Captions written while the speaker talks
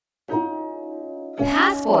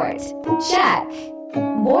Passport. Check.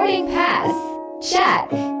 Boarding pass. Check.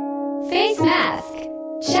 Face mask.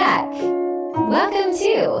 Check. Welcome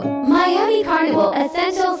to Miami Carnival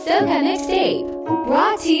Essential Soca Mixtape.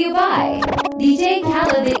 Brought to you by DJ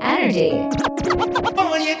Callo the Energy.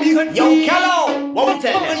 Yo, Callo, what we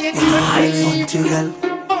tell you?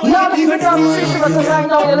 Now you can tell me because right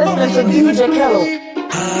now you're listening to DJ Callo.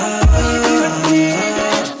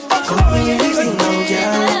 Come here, everything now,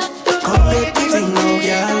 girl. Come here, everything now,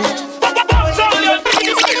 girl.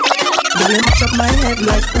 Girl, you mash up my head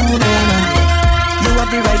like ooh, nana. You have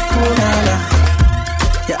the right cool, nana.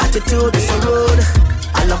 Your attitude is so rude.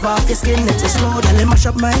 I love off your skin, it's so smooth. Girl, you mash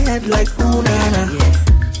up my head like ooh, nana.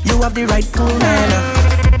 You have the right cool, nana.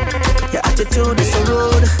 Your attitude is so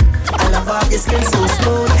rude. I love off your skin, so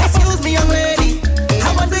smooth. Excuse me, young lady.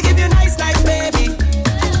 I want to give you nice, nice, baby.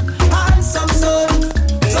 Handsome soul.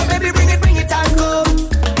 So baby, bring it and go.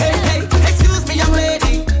 Hey, hey, excuse me, young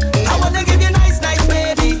lady. I wanna give you nice, nice,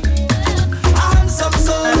 baby. Handsome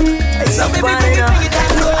soul. So baby, bring it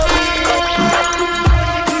and go.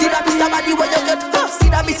 See that be somebody where you get. See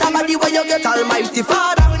that be somebody where you get. Almighty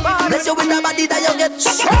Father, bless you with the body that you get.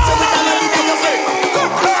 Bless you with the body that you get.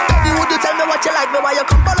 Baby, would you tell me what you like? Me why you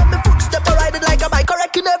come follow me footstep or ride it like a bike,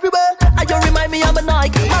 correcting everywhere. And you remind me I'm a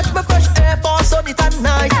Nike. Match my fresh Air Force on it at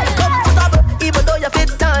night. Comfortable, even though you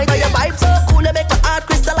fit tight. But your vibe so cool, you make my heart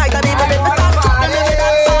crystallize. And even if I start tripping, you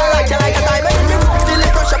dance all like you like a diamond. Still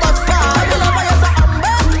it rush about spa. You love how you so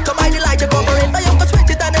humble. Come by the light, you cover it. But you can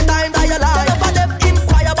switch it anytime that you like. Some of them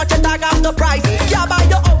inquire, but you tag off the price. Can't buy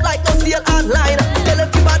you out like no sale online. Tell them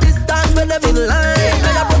keep a distance when them in line.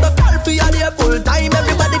 Now you put the call for you there full time.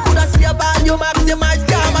 Everybody could have see a value, maximize,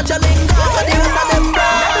 can't match a link. So the rest of them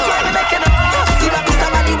brown. See that be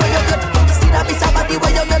somebody where you get. See that be somebody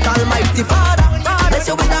where you get. Almighty Father, bless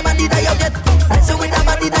you with the body that you get. Bless you with the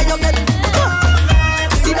body that you get.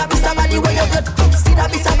 See that be somebody where you get. See that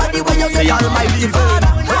be somebody where you get. Almighty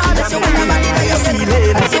Father, bless you with the body that you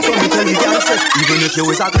get. Bless you with the body that you get. Even if you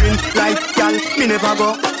was a green light, girl, me never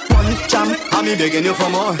go. One jam, and me begging you for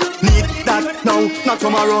more. Need that now, not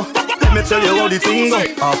tomorrow. Let me tell you how the thing go.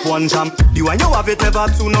 Half one jam, the one you have it never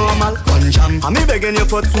too normal. One jam, and me begging you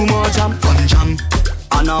for two more jam. One jam,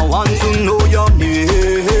 and I want to know your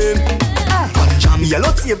name. One jam,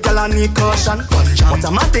 yellow tape, girl, I need caution. One jam, but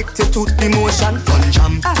I'm addicted to the motion. One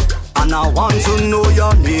jam, and I want to know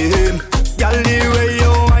your name. Girl, the way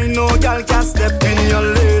you I know, girl, can step in your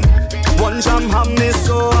lane. One jam have me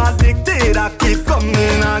so addicted, I keep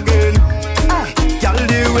coming again. Girl,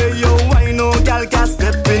 the way you I know, girl, can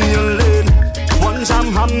step in your lane. One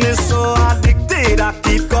jam have me so addicted, I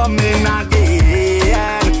keep coming again.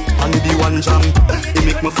 And the one jam, it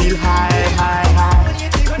make me feel high, high,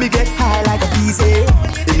 high. Me get high like a easy.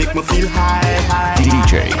 It make me feel high, high.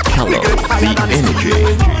 DJ Callo, the Energy.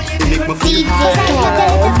 It make me feel high,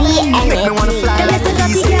 high. It make me wanna fly like a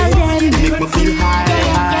easy. It make me feel high,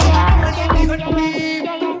 high.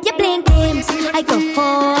 You're playing games, I go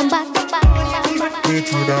home back. You're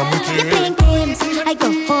playing games, I go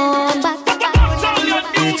home back.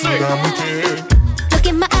 Look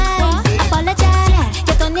in my eyes, apologize.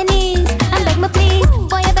 Get on your knees and beg me please.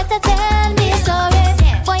 Boy, you better tell me sorry.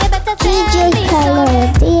 Boy, you better tell me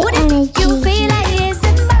sorry. Wouldn't you feel like it's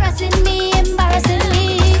embarrassing me, embarrassing me?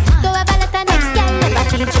 Go have a letter next girl, never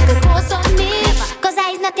feel you could close on me. Cause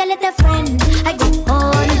I's not your little friend, I go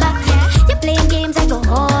on back. You're playing games, I go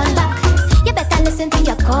on back. You better listen to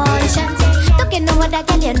your conscience. Don't get no other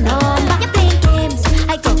girl your number. You're playing games,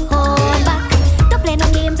 I go on back. Don't play no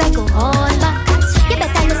games, I go on back. You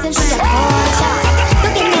better listen to your conscience.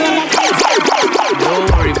 Don't get no other girl. Don't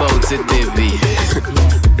worry about it, baby.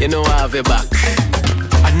 You know I have your back.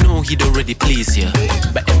 I know he'd already please you,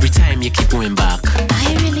 but every time you keep going back.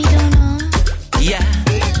 I really don't know. Yeah,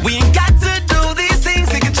 we ain't got to do these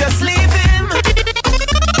things, you can just leave him.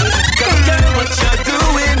 Cause girl, what you're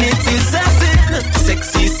doing, it is a sin.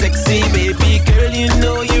 Sexy, sexy baby girl, you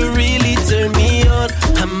know you really turn me on.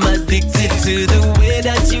 I'm addicted to the way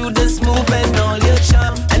that you just move and all your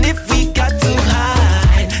charm. And if we got to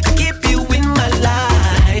hide to keep you in my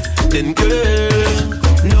life, then girl,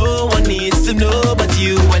 no one needs to know but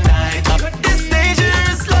you and I. This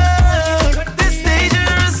dangerous love, this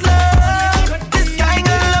dangerous love. This kind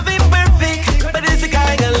of love ain't perfect, but it's the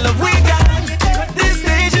kind of love we got. This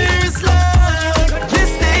dangerous love,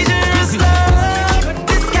 this dangerous love.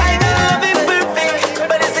 This kind of love ain't perfect,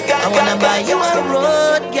 but it's the kind of love. I wanna buy you a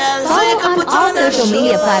road, girl. Follow on all social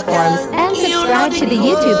media platforms and subscribe to the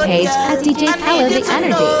YouTube page at DJ Callo the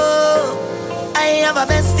Energy. I have a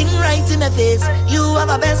best thing right in the face. You have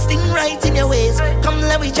a best thing right in your waist. Come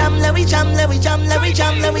let we jam, let we jam, let we jam, let we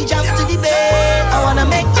jam, let we jam to the base.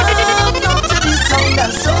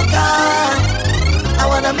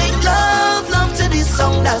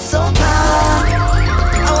 Soca, Soca.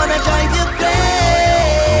 I wanna drive you crazy.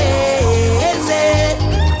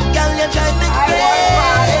 Girl, you drive me crazy.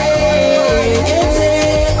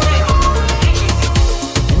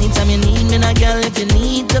 Anytime you need me, now, girl, if you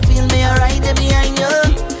need to feel me, I'll ride there behind you.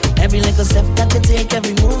 Every little step that you take,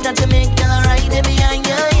 every move that you make, girl, I'll ride there behind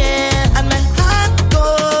you, yeah. And my heart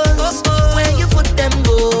goes where your foot them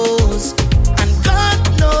goes. And God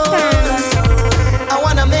knows I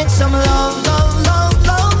wanna make some love, love, love,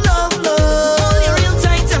 love, love, love. Hold you real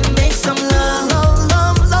tight and make some love, love,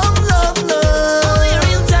 love, love, love, love. Hold you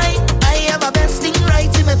real tight. I have a best thing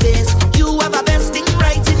right in my face. You have a best thing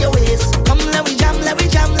right in your waist. Come, let we jam, let we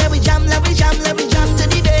jam, let we jam, let we jam, let we jam to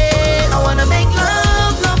the day. I wanna make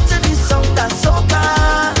love, love to this song that's soca.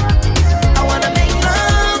 I wanna make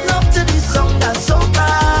love, love to this song that's soca.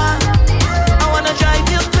 I wanna drive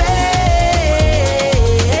you crazy.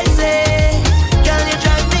 Girl, you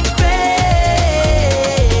drive me crazy.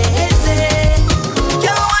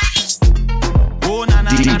 Yo, Oh na na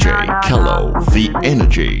DJ Kello, the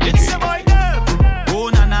energy. It's the boy Dev. Oh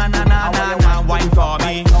na na na na na na, wine for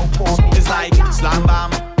me. It's like slam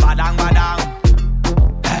bam, badang badang.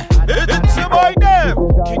 It's the boy Dev,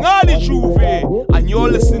 King Ali Juve, and you're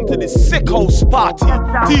listening to the Sick House Party.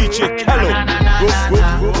 DJ Kello,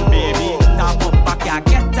 baby, tap up back ya,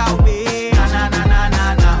 get away. Na na na na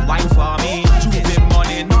na na, wine for me. Juve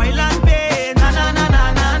money, no island pay. Na na na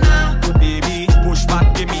na na na, baby, push back,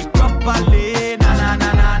 give me properly. Na na na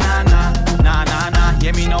na na na, na na na.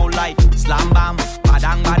 Hear me now like slam bam,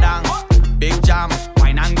 badang badang, big jam,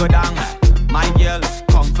 wine and go down. My girl,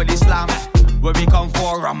 come for the slam. Where we come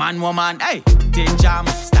for rum and woman, hey, take jam,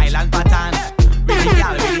 style and pattern. With the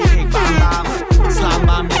gal, with the big bam bam, slam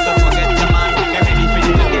bam, don't forget the man. Get ready for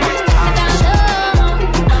the big jam.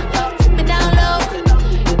 Take me down low,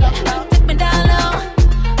 take me down low.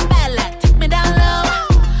 Bad lad, take me down low.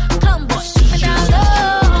 Come boy, take me down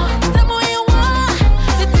low. Tell me what you want,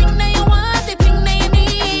 the thing that you want, the thing that you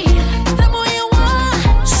need. Tell me what you want,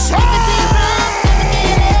 give it to you rough, never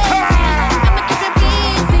get it lazy. I'ma keep it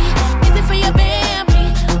busy, busy for your baby.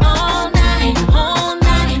 All night, all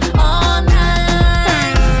night, all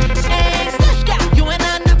night. Hey, Slush Gal, you and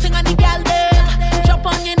I nothing on the gal them. Jump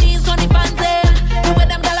on your knees on the fans them. You with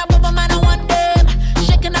them gal up over man, I want them.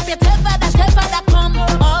 Shaking up your tefa that come.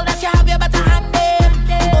 All that you have, you better hand them.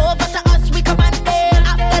 Over to us, we command them.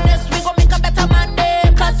 After this, we gon' make a better man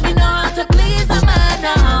them. Cause we know how to please a man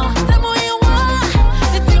now. Tell me what you want,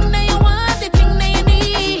 the thing that you want, the thing that you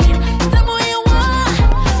need. Tell me what you want,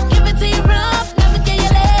 give it to you rough, never get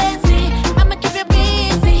you lazy. I'ma keep you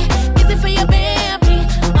busy, busy for your baby.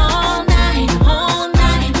 All night, all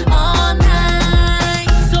night, all night.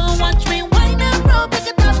 So watch me wind and roll, pick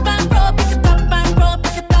it up and roll, pick it up and roll,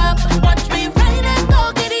 pick it up. Watch me ride and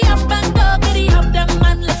go, giddy up and go, giddy up. Them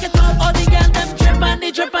man lick it up, all the girl them drip and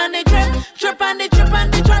they drip and they drip, drip and they drip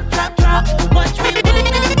and they drop, drop, drop. Watch me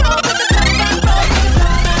wind and roll, pick it up and roll, pick it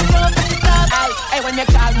up and roll, pick it up. Hey, when you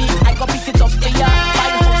call me, I go pick it up for ya. Buy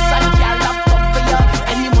house and car laptop for ya.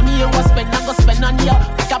 Any money you want spend, I go spend on ya.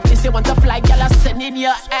 Pick a place you want to fly, girl, I send in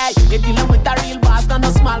ya. Hey, you dealing with a real boss, not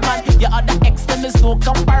a small man. Your other ex, them is no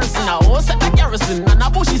comparison. I whole set of garrison and a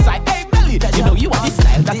bushy side. Hey, Melly, you know you want the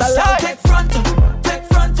style that I like. take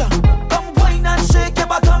front, come wine and shake your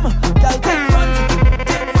bottom. Girl, take front.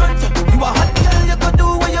 You a hot girl, you can do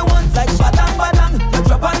what you want. Like badang badang, you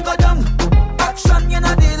drop and go down. Action you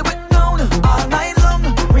not deal with now. All night long,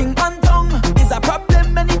 ring and tongue is a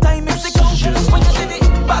problem anytime it's the count. When you see the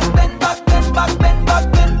back bend, back bend, back bend,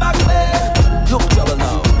 back bend, back bend. Look trouble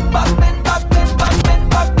now. Back bend, back bend, back bend,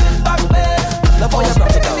 back bend, back bend. Love how you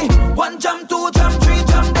rock it down. One jump, two jump, three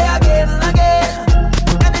jump, there again and again.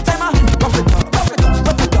 Anytime I rough it up, rough it up,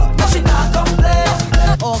 rough it up. No, she not complain.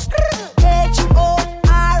 Oh,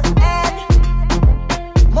 H-O-R-N.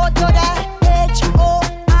 Moto that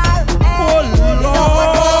H-O-R-N. Oh Lord.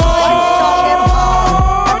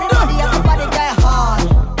 Everybody get hard.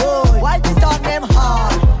 Why this song them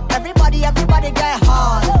hard? Everybody get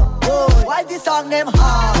hard. Why this song them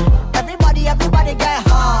hard? Everybody get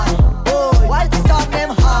hard. Why this song them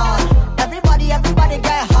hard? Everybody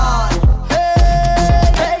get hard.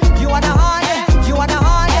 Hey, you wanna hard? You wanna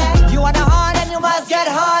hard? You wanna hard and you must get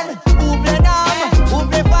hard. Ouble nam,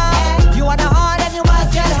 ouble fam. You wanna hard and you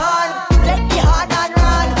must get hard. Take the hard and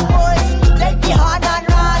run, boy. Take the hard and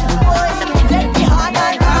run, boy. Take the hard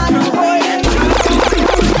and run, boy.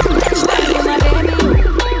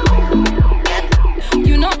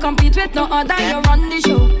 You know compete with no other, you run the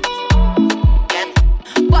show.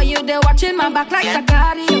 Boy, you there watching my back like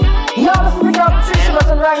Sakari. You're listening to Patricia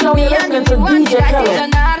Listen right now. You're listening to DJ Kello.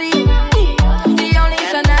 The only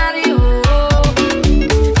scenario.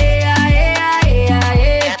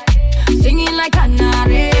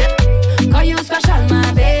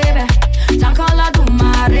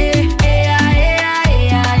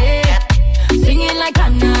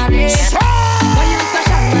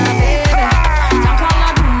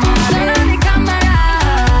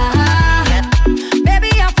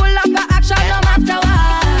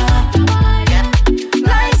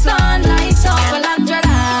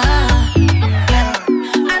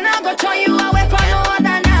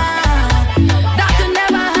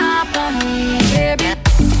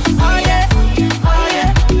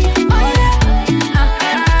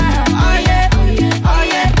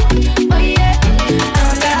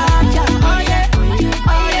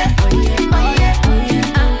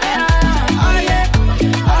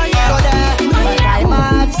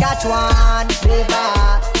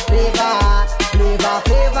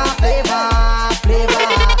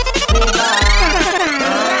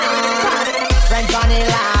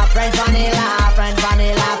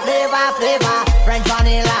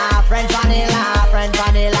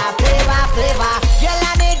 flavor. Girl,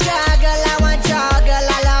 I need your girl, I want your girl,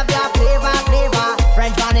 I love your flavor, flavor.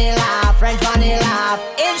 French vanilla, French vanilla.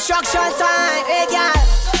 Instruction time, hey girl.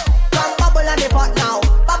 Come bubble on the pot now.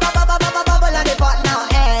 Bubble on the pot now,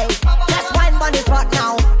 hey. Just wine on the spot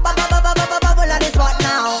now. Bubble on the spot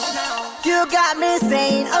now. You got me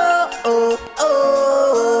saying, oh, oh,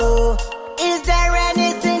 oh. Is there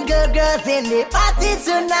anything good, girls, in the party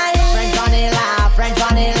tonight? French vanilla, French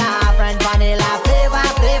vanilla, French vanilla, flavor,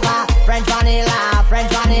 flavor. French vanilla, French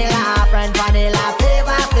vanilla, French vanilla,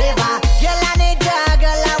 flavor, flavor. Girl, I need your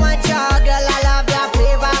girl, I want your girl, I love your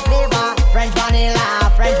flavor, flavor. French vanilla,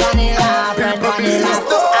 French vanilla, French vanilla.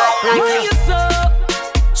 Why you so?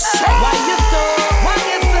 Why you so? Why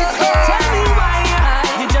you so? Tell me why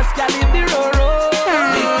you just can't leave the road.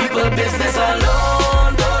 Big people business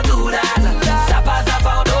alone, don't do that. Zappa,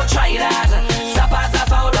 zappa, don't try that. Zappa,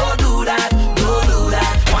 zappa, don't do that. Don't do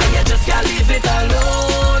that. Why you just can't leave it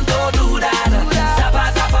alone? Don't do that.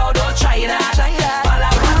 Zappa, zappa, don't try that. Bala,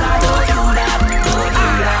 bala, don't do that. Don't do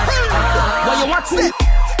that. What you want to?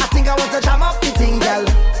 I think I want to jam up the thing, girl,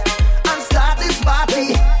 and start this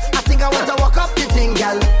party. I think I want to walk up the thing,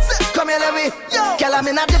 girl. Come here, let me. Girl, I'm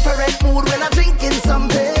in a different mood when I'm drinking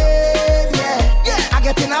something. Yeah. I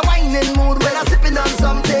get in a whining mood when I'm sipping on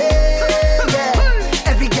something. Yeah.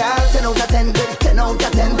 Every girl, 10 out of 10, 10 out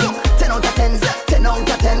of 10, 10 out of 10, 10 out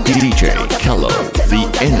of 10. DJ Kello, the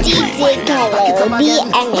energy. DJ Kello, the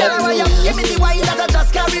energy. Give me the wine that I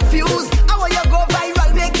just can't refuse. I want you go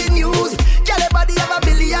viral, make the news. Girl, your body have a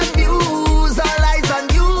billion views. All eyes on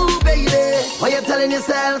you, baby. What you telling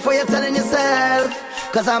yourself? What you telling yourself?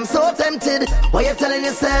 Cause I'm so tempted. What you telling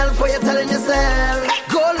yourself? What you telling yourself?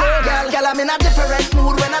 Go low, girl. Girl, I'm in a different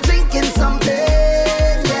mood when I'm drinking something.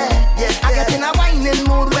 Yeah. I get in a whining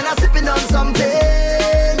mood when I'm sipping on something.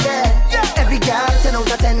 Yeah. Every girl, 10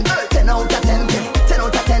 out of 10, 10 out of 10, 10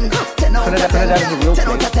 out of 10, 10 out of 10, 10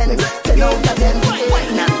 out of 10, 10 out of 10.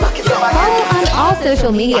 Follow on all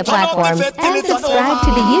social media platforms and subscribe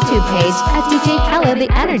to the YouTube page at DJ Kello The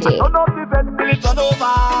Energy.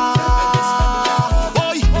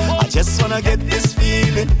 I just wanna get this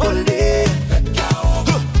feeling all day.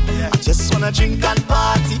 I just wanna drink and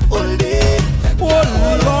party all day. Oh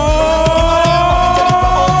Lord!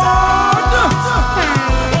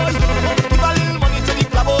 Give a little money to the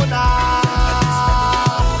Clavona.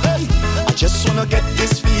 I just wanna get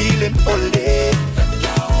this feeling all day.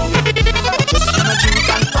 I just wanna drink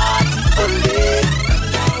and party all day.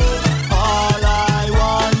 All I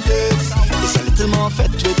want is a little more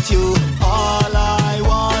fete with you. All I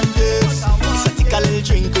want is a take a little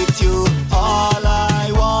drink with you. All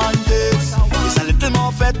I want is a little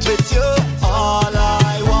more fete with you. All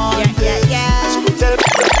I want is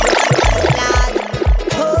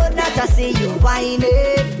Oh, not to see you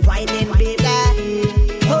whining, whining, baby.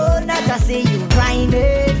 Oh, not to see you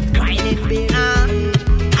grinding, grinding, baby.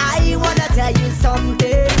 I wanna tell you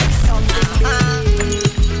something, something.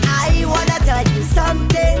 I wanna tell you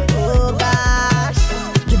something. Oh gosh,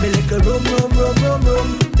 give me a little room, room, room, room, room.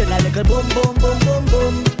 Then a little boom, boom, boom, boom,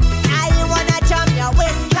 boom. I wanna jump your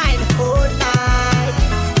waistline all night.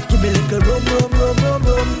 Give me a little room, room, room, room,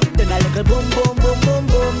 room. Then a little boom, boom, boom, boom,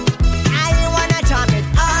 boom. I wanna jump it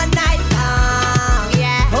all night long,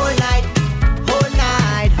 yeah. Whole night, whole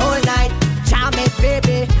night, whole night. Jam it,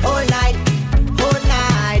 baby, whole night, whole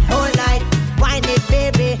night, whole night. Wine it,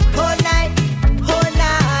 baby, whole night, whole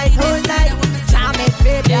night, whole night. Jam it,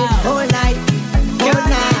 baby, whole night, whole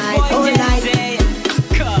night, whole night.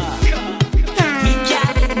 We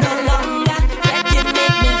got it no longer. That can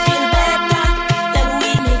make me feel better. Then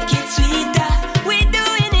we make it sweeter. We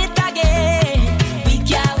doing it again. We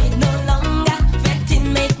got it no longer. That can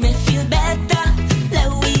make me feel better. Then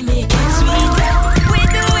we make it sweeter. We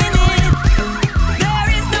doing it. There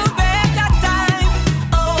is no better time.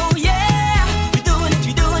 Oh yeah. We doing it.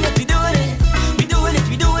 We doing it. We doing it. We doing it.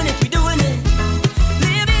 We doing it. We doing it.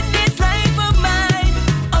 Living this life of mine.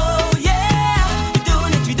 Oh yeah. We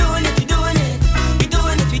doing it. We doing it. We doing it. We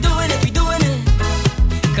doing it. We doing it. We doing it.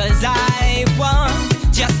 'Cause I want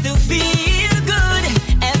just to feel good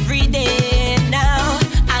every day now.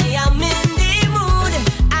 I am in the mood,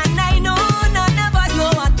 and I know none of us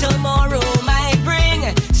know what tomorrow might bring.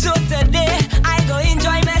 So today I go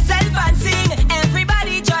enjoy myself and sing.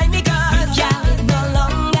 Everybody join me, 'cause we got it no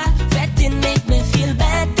longer. Fetting make me feel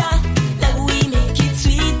better. Let we make it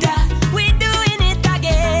sweeter. We doing it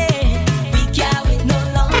again. We got it no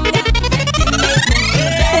longer. Fetting make me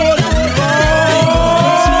feel better.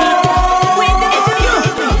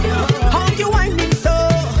 How you whining so?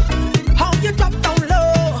 How you drop down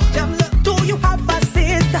low? Do you have a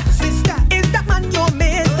sister? Is that man your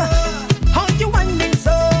mister? How you whining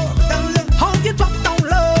so?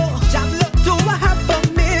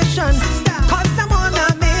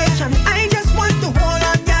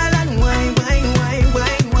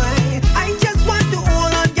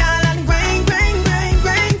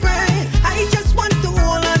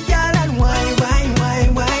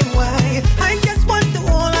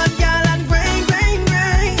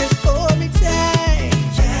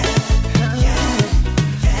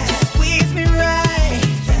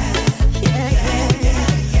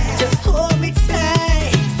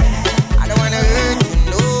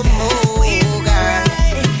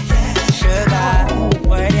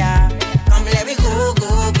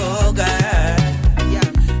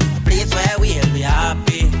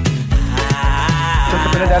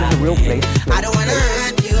 Trinidad is a real place. I don't wanna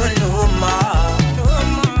hurt you no more.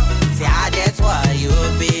 See, I just want you,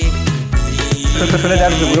 baby.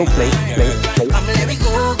 Trinidad is a real place. Come let me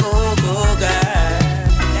go, go, go, girl.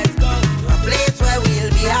 Let's go to a place where we'll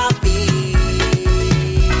be happy.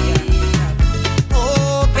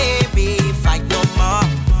 Oh, baby, fight no more.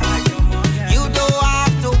 You don't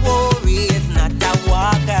have to worry, it's not a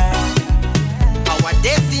walker. Our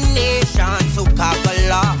destination, Soca.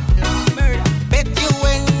 Bet you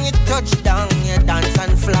when you touch down, you dance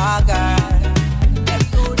and flog her.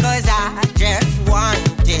 'Cause I just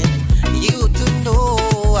wanted you to know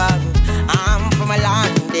I'm from a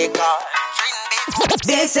land they call.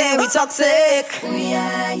 They say we toxic,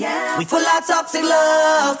 yeah. We full of toxic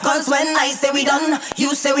love. 'Cause when I say we done,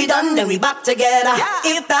 you say we done, then we back together.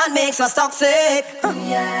 If that makes us toxic,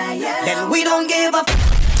 then we don't give up.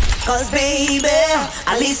 'Cause baby,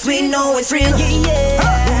 at least we know it's real.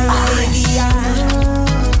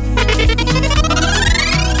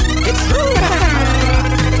 It's true.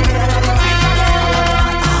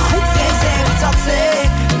 Say we toxic.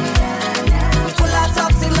 We full of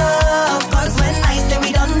toxic love. 'Cause when I say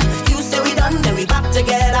we done, you say we done, then we back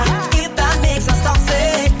together. If that makes us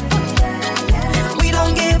toxic, we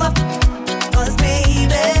don't give up. 'Cause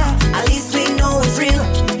baby, at least we know it's real.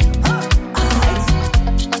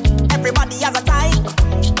 Everybody has a type,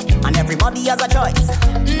 and everybody has a choice.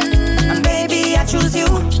 And baby, I choose you.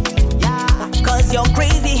 'Cause you're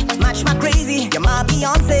crazy, match my crazy. You're my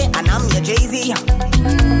Beyonce, and I'm your Jay-Z.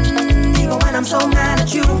 Even when I'm so mad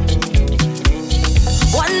at you,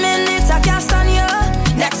 1 minute I can't stand you,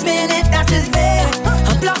 next minute that is bad.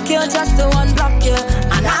 I block you just to unblock you,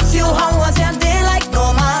 and ask you how was your day like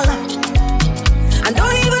normal. And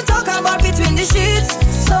don't even talk about between the sheets.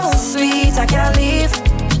 So sweet, I can't leave.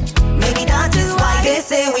 Maybe that is why they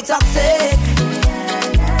say we toxic.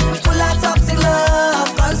 We full of toxic love.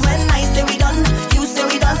 'Cause when I say we done, you say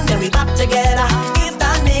we done, then we back together. If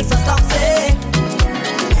that makes us toxic,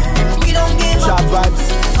 we don't give up.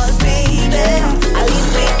 'Cause baby, at least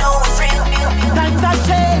we know it's real. Times have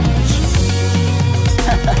changed.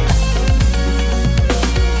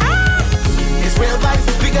 It's real vibes.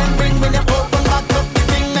 We can bring when you open back up the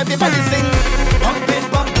thing. Everybody sing. Pumping,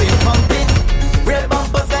 pumping, pumping. Real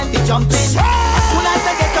bumpers and be jumping. As soon as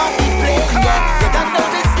I get off the plane, you don't know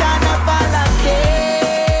this Carnival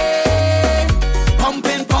again.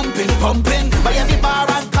 Pumping, pumping, pumping. By every bar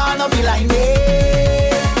and corner we line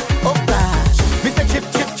it. Oh gosh, Mr. Chip,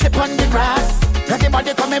 chip, chip on the grass.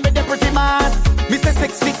 Everybody coming with the pretty mask. Mr.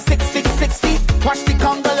 6 feet, 6 feet, 6 feet. Watch the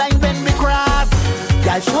Congo line when we cross.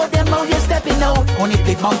 Y'all show them how you're stepping out. Only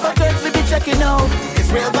big bumper girls we be checking out. It's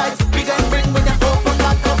real vibes, big and bring when you open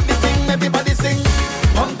back up the thing. Everybody sing.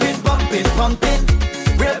 Pumping, pumping, pumping.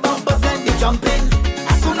 Real bumpers and the jumping.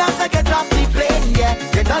 As soon as I get off the plane, yeah,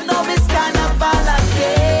 you don't know this Carnival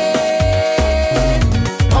again.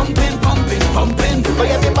 Pumping, pumping, pumping. By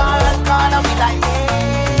every bar and corner we like it.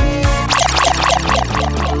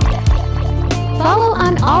 Follow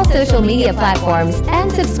on all social media platforms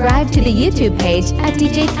and subscribe to the YouTube page at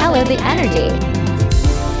DJ Keller The Energy.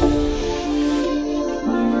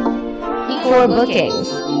 For bookings,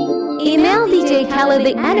 email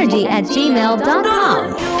djkellertheenergy@gmail.com.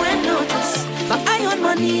 But I want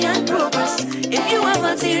money and progress. If you have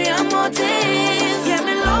ulterior motives, get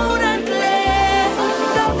me loud and clear.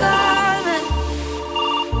 Don't call me.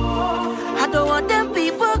 I don't want them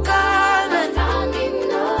people call me.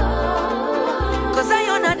 'Cause I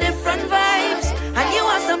on a different vibes, and you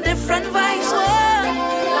have some different vibes.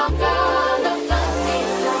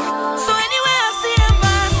 So anyway, I see them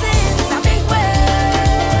passing. It's a big way.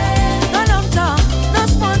 No long talk, no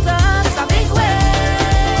small talk. It's a big way.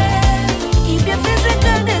 Keep your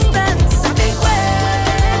physical distance. It's a big way.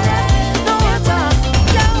 No one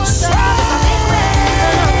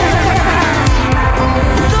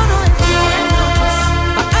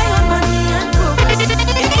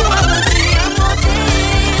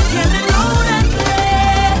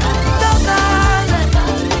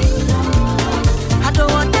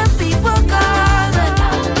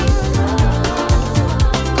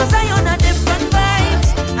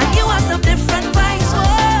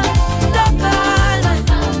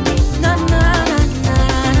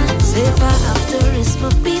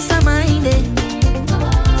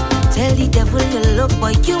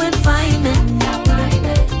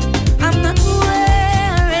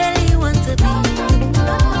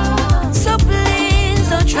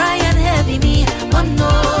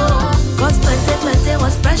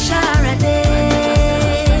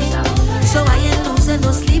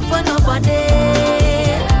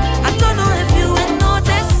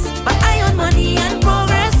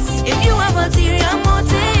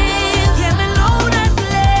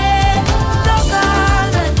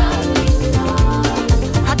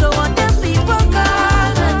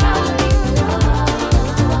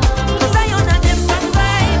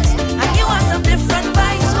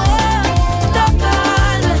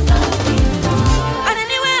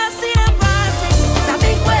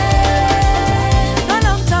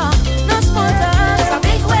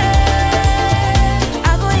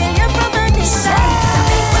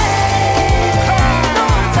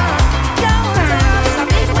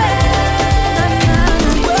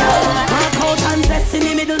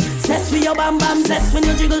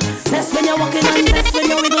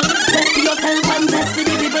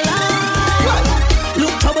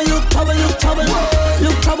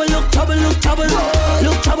trouble, look trouble.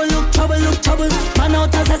 Look trouble, look trouble, look trouble. Man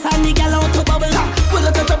out as a sandy gal out to bubble. Well,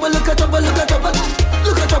 look at trouble, look at trouble, look at trouble.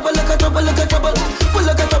 Look at trouble, look at trouble, look at trouble. Well,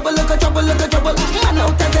 look at trouble, look at trouble, look at trouble. Man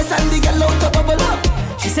out as a sandy gal out to bubble.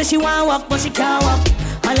 She says she want walk, but she can't walk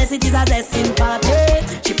unless it is a dressing party.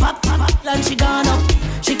 She pop, pop, pop, and she gone up.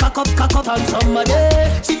 She cock up on somebody.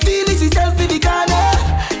 She feeling herself in the corner,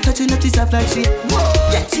 touching up herself like she.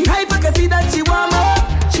 Yeah, she hype, I can see that she warm up.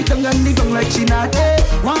 She tongue and the tongue like she not.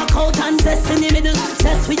 Walk out and zest in the middle.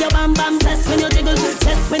 Zest with your bam bam, zest when you jiggle.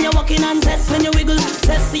 Zest when you're walking and zest when you wiggle.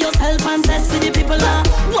 Zest for yourself and zest for the people.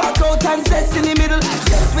 Walk out and zest in the middle.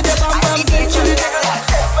 Zest with your bam bam, zest when you jiggle.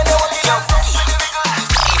 Zest when you're walking and zest when you wiggle.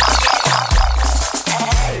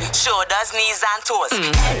 Shoulders, knees and toes.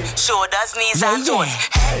 Shoulders, knees and toes.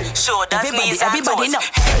 Shoulders, knees and toes.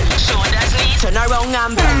 Shoulders, knees. Turn around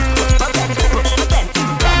and bend.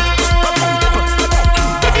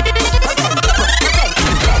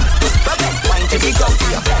 Wind to the ground for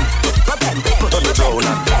you. Turn it round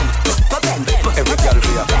and every girl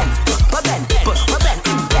for you.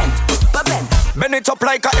 Bend it up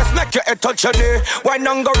like a S, make your head touch your knee. Wine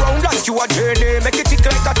and go round like you a journey. Make it tick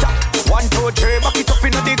like a tap. 1, 2, 3, back it up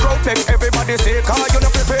in the crowd. Make everybody say, cause you know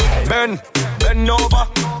flip it. Bend over.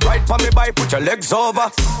 Right for me by, put your legs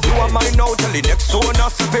over. You are mine now till the next one.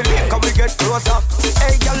 Sip it in, can we get closer?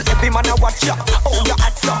 Hey girl, every man a watch ya. Oh, your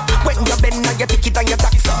hats up. When you bend now you pick it and you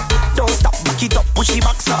tax up. Don't stop, back it up, push it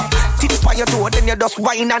back up. Tip on your toe, then you just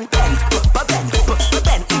whine and bend.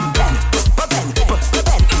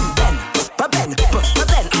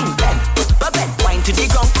 Wine to the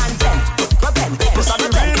ground and bend.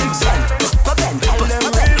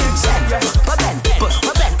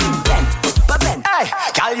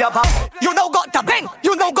 You know got to bend.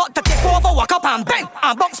 You know got to take over, walk up and bend.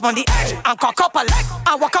 And bounce on the edge and cock up a leg.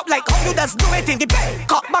 And walk up like how you just do it in the bed.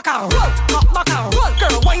 Cock back and roll, cock back and roll.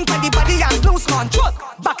 Girl, wine for the body and lose control.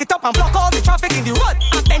 Back it up and block all the traffic in the road.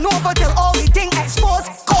 And bend over till all the thing exposed.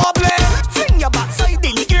 Cobbling. Fling your backside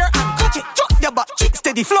in the air and catch it. Drop your butt cheeks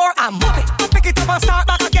to the floor and move it. Pick it up and start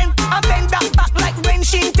back again. And bend that back like when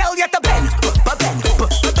she tell you to bend.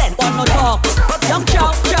 One more talk. Jump,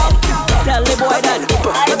 jump, jump. Tell the boy that you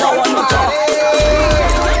don't want no talk.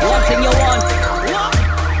 One thing you want.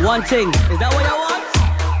 One thing. Is that what you want?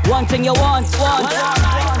 One thing you want.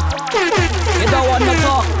 You don't want no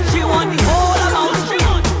talk. She want the whole amount.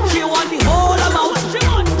 She want the whole amount.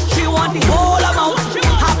 She want the whole amount.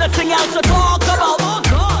 Have nothing else to talk about.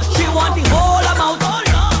 She want the whole amount.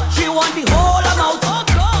 She want the whole amount.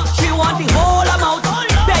 She want the whole amount.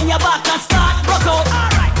 Then you back and start broke out.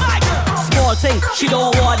 Small thing, she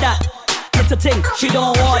don't want that. Little thing, she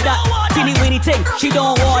don't want that. Teeny weeny thing, she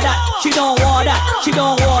don't want that. She don't want that. She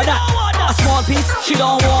don't want that. A small piece, she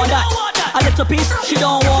don't want that. A little piece, she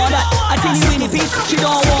don't want that. A teeny weeny piece, she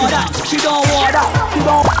don't want that. She don't want that. She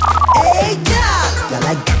don't. Hey girl, you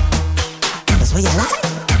like? That's what you like.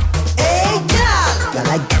 Hey girl, you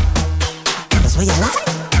like? That's what you like.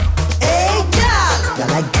 Hey girl, you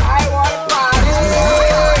like? I want party.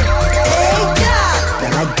 Hey girl,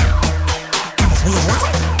 you like? That's what you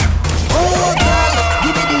like. Oh girl,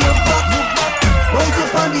 give me the look back. Wait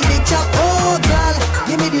upon the big chop. Oh girl,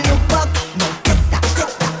 give me the look back. No, take that,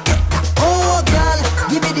 take that, take that. Oh girl,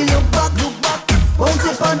 give me the look back. Wait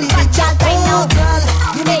upon the big chop. Oh girl,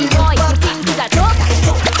 give me the look back. You think it's a joke?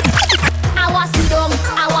 I was sit down on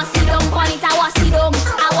it. I was sit down on it. I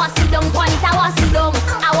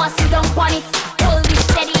was sit down on it. Hold it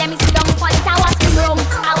steady, let me sit down on it. I was spin wrong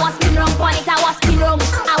on it. I was spin wrong on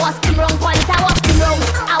it. I was spin wrong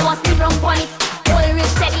on it. Hold it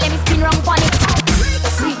steady, let me spin wrong on it.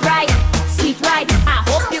 Sweet ride. I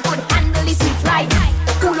hope you could handle the sweet ride.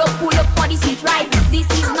 Pull up for the sweet ride. This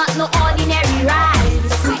is not no ordinary ride.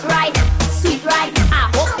 Sweet ride. I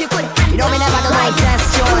hope you could handle. You know me never do my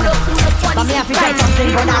gesture, but me have to try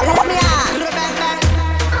something, but now let me out.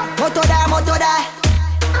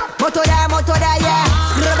 Motor there, yeah.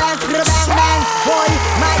 Scrubang, bang. Boy,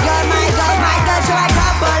 my girl, show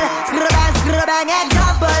example. Scrubang,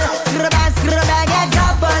 example. Scrubang,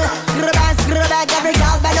 example. Scrubang, every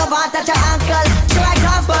girl bend over, touch your ankle. Show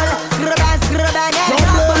example. Scrubang,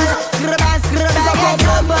 example. Scrubang,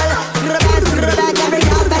 example. Scrubang, every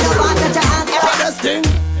girl bend over, touch your ankle. This thing.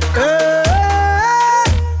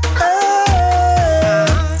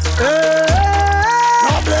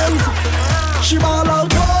 Problems. She ball out,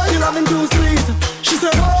 boy, you loving too sweet. She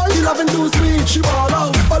said, boy, you loving too sweet. She ball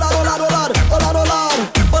out, oh lad.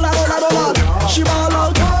 She ball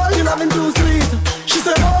out, boy, you loving too sweet. She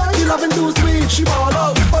said, boy, you loving too sweet. She ball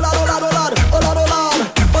out, oh lad.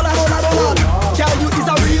 Girl, you is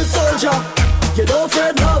a real soldier. You don't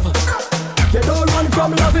afraid love. You don't run from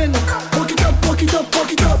from loving. Walk it up, walk it up,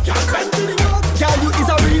 walk it up. Girl, you is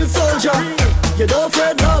a real soldier. You don't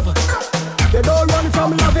afraid love. You don't run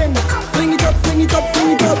from loving. Fling it up, fling it up,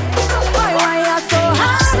 fling it up. Why you so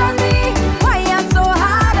hard on me? Why you so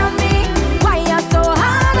hard on me? Why you so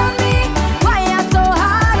hard on me? Why you so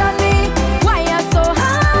hard on me? Why you so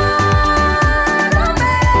hard on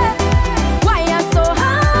me? Why you so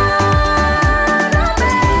hard on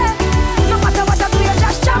me? No matter what I do, you're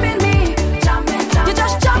just jamming me. You're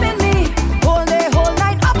just jamming me. Whole day, whole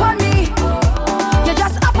night up on me. You're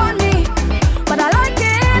just up on me. But I like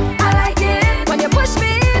it when you push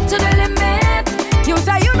me to the limit. You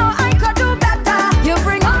say you know I could do better. You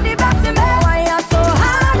bring out the best in me. Why you so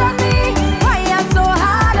hard on me? Why you so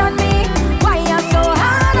hard on me? Why you so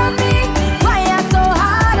hard on me? Why you so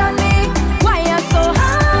hard on me? Why you so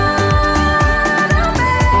hard on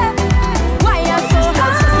me? Why you so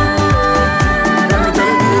hard on me?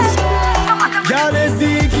 Girl, it's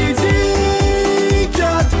the kitty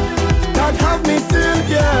cat that have me still,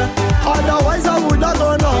 yeah. Otherwise I would have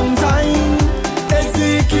gone long time. It's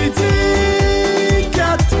the kitty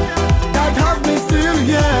cat that have me still,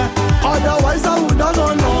 yeah. Otherwise I would have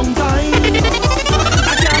gone long time.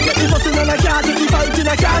 I can't get the fussing and I can't take the fighting,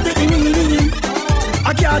 I can't take the ning.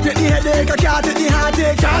 I can't take the headache, I can't take the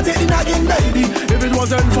heartache, can't take the nagging, baby. If it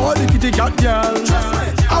wasn't for the kitty cat girl,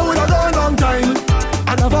 I would have gone long time.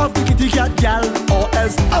 And I've off the kitty cat girl, or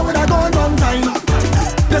else I would have gone long time.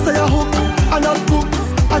 They say I hook and not cook.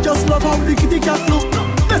 I just love how the kitty cat look.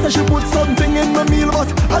 They say she put something in my meal,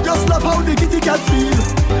 but I just love how the kitty cat feel.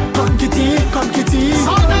 Come kitty, come kitty,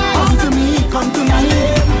 come to me, come to me.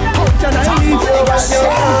 How can I leave you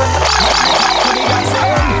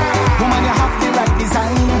Woman, you have the right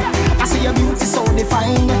design. I see your beauty so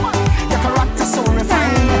defined. Your character so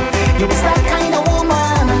refined. You is that kind of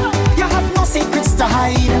woman. You have no secrets to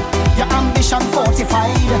hide. Your ambition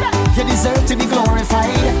fortified. You deserve to be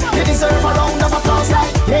glorified. You deserve a round of applause like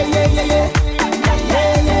yeah, yeah, yeah, yeah. Yeah,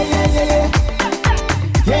 yeah, yeah, yeah, yeah.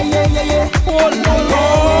 Yeah, yeah, yeah, yeah. Oh, Lord.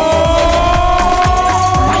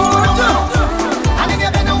 And if you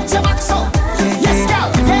been out your back so yes, girl.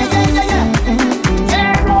 Yeah, yeah, yeah,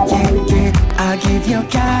 yeah. I give you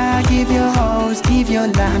car, give you house, give you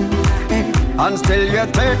land, and still you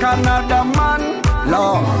take another man.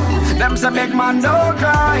 Lord, them say big man don't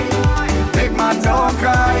cry, big man don't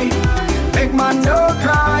cry, big man don't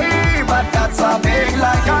cry. But that's a big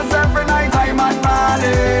lie, 'cause every night I'm at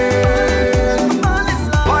Marlin.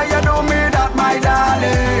 Why you do me that, my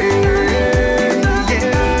darling?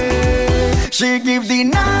 Yeah. She give the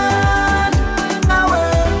none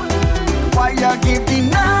away. Why you give the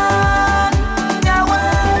none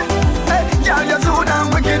away? Hey, girl, you're too damn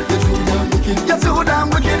wicked. You're too damn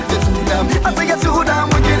wicked. I say you're too damn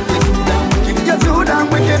wicked. You're too damn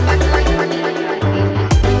wicked.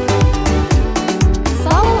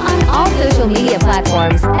 Follow on all social media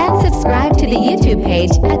platforms and subscribe to the YouTube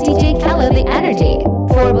page at DJ Khaled The Energy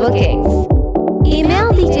for bookings. Email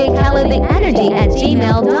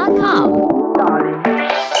djkhaledtheenergy@gmail.com.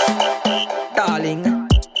 Darling,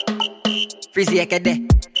 Frizzy Ekede,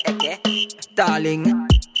 darling,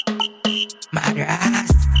 mother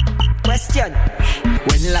ass. Question: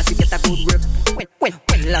 when last you get a good rip? When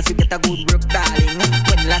last you get a good rip, darling?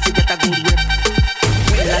 When last you get a good rip?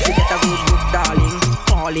 When last you get a good rip, darling?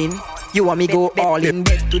 Calling, you want me go all in?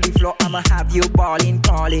 Bed to the floor, I'ma have you balling,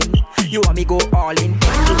 calling. You want me go all in?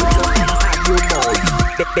 Bed to the floor, I'ma have you balling.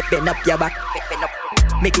 Bend up your back, bend up,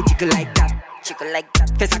 make it jiggle like that. Chicken like that,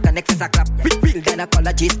 face a connect, face a clap. Real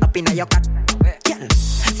gynecologies up in your cat. Girl,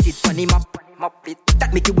 sit on him up, mop it.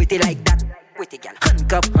 That make you witty like that. Witty girl,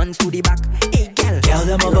 handcuff hands to the back. Hey girl, girl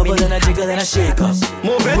them a bubble and a jiggle and a shake up.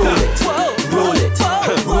 Move it, roll it, roll it,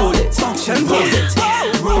 roll it,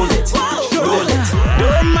 roll it, roll it.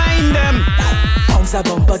 Don't mind them. Bounce a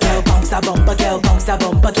bumper girl, bounce a bumper girl, bounce a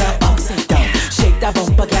bumper girl, bounce it down. Shake that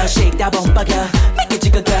bumper girl, shake that bumper girl. Make it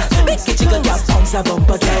jiggle girl, make it jiggle girl. Bounce a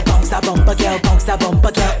bumper girl, bounce a bumper girl, bounce a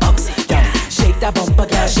bumper girl, bounce it down. Shake that bumper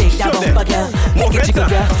girl, shake that bumper girl. Make it jiggle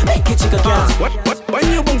girl, make it jiggle girl. When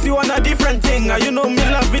you bounce, you want a different thing. You know me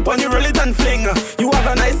love it when you roll it and fling. You have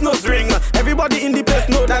a nice nose ring. Everybody in the place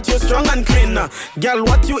know that you're strong and clean. Girl,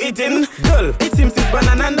 what you eating? Girl, it seems it's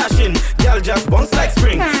banana and dashing. Girl, just bounce like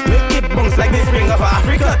spring. Make it bounce like the spring of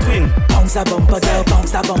Africa twin. Bounce a bumper girl,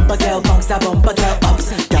 bounce a bumper girl, bounce a bumper girl,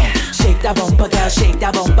 ups and down. Shake that bumper girl, shake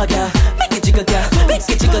that bumper girl. Make it jiggle girl, make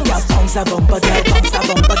it jiggle girl. Bounce a bumper girl, bounce a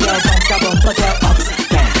bumper girl, bounce a bumper girl, ups and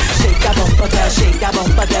down. Shake that bumper girl, shake that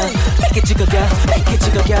bumper girl. Make it jiggle girl, make it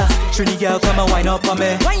jiggle girl. Trini girl, come and wind up on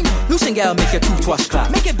me. Lucian girl, make your toothwash clap.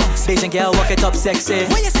 Make it bounce. Asian girl, walk it up sexy.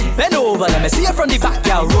 Bend over, let me see you from the back,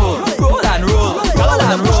 girl. Roll, roll and roll, roll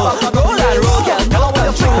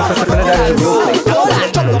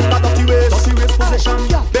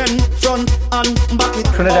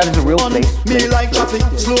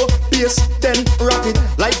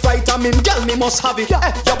must have it.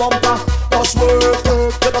 Your bumper does work,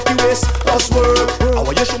 your dirty waist does work. How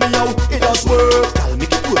you show me how it does work? Girl,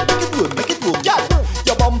 make it work, make it work, make it work. Girl,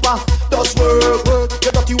 your bumper does work,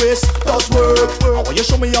 your dirty waist does work. How you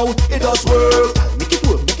show me how it does work? Girl, make it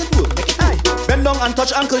work, make it work, make it work. Bend down and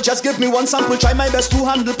touch ankle, just give me one sample. Try my best to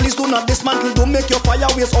handle, please do not dismantle. Don't make your fire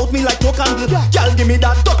waste out me like no candle. Girl, give me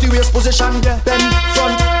that dirty waist position. Bend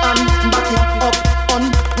front and back it up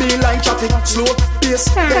on me like traffic. Slow pace,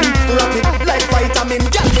 bend rapid like vitamin.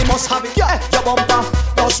 Girl, me must have it. Your bumper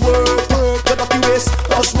does work, your dirty waist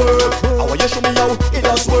does work. How you show me how it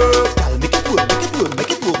does work? Girl, make it work, make it work,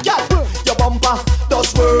 make it work. Girl, your bumper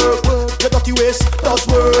does work, your dirty waist does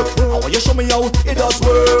work. How you show me how it does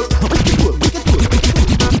work? Make it work, make it work, make it work.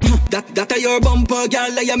 That your bumper,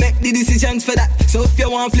 girl, you make the decisions for that. So if you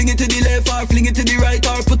want, fling it to the left or fling it to the right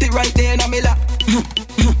or put it right there in my lap.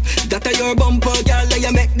 That your bumper, girl,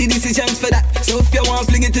 you make the decisions for that. So if you want,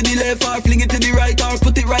 fling it to the left or fling it to the right or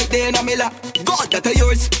put it right there in my lap. God, that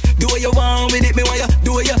yours. Do what you want with it, me why you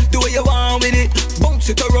do what you want with it. Bounce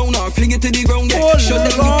it around or fling it to the ground, yeah. Show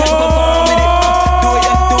them you can perform with it. Do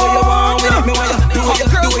what you want with it, me why you do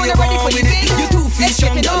what you want with it. You two feet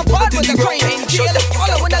strong, girl, pull it to the ground. Show them you can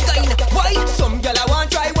perform. Why? Some girl I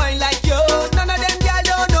want try wine like you. None of them girl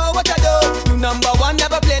don't know what I do. You number one,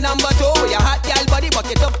 never play number two. You hot girl body,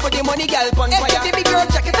 buck it up for the money, girl pon fire. Hey, baby girl,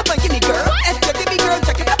 check it up and give me girl. Hey, baby girl,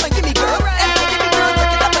 check it up and give me girl. Hey, baby girl,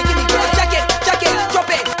 check it up and give me girl. Check it,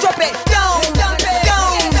 drop it, drop it down, down,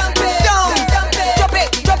 down, down, drop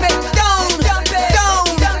it, down, down,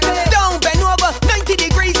 down, bend over 90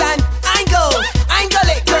 degrees and angle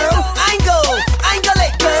it, girl, angle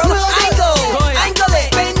it, girl, angle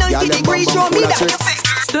it, bend 90 degrees, show me that.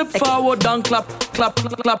 Step forward and clap, clap,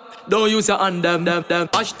 clap. Don't use your hand, them.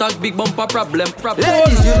 Hashtag big bumper problem.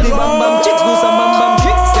 Ladies use the bam bam chicks, do some bam bam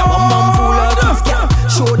tricks. Your bam bam full of tricks, girl.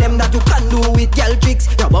 Show them that you can do it, girl. Tricks.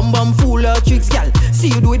 Your bam bam full of tricks, girl. See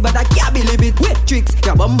you do it, but I can't believe it. With tricks.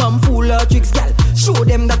 Your bam bam full of tricks, girl. Show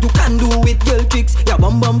them that you can do it, girl. Tricks. Your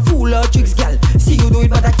bam bam full of tricks, girl. See you do it,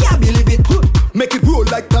 but I can't believe it. Make it roll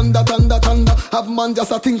like thunder, thunder, thunder. Have man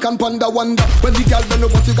just a think and ponder, wonder. When the girl bend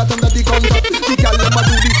what you got under the counter. The girl never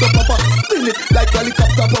do this so proper. Spin it like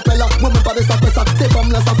helicopter propeller. When me party sa pesa, say from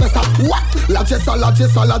la sa pesa. What? La jessa, la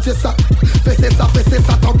jessa, la jessa.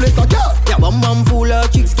 Fessesa, tablesa, girl. Your bum bum full of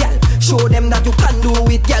tricks, girl. Show them that you can do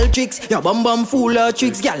it, girl. Tricks. Your bum bum full of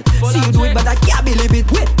tricks, girl. See you do it, but I can't believe it.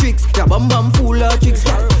 With tricks. Your bum bum full of tricks,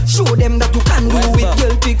 girl. Show them that you can do it,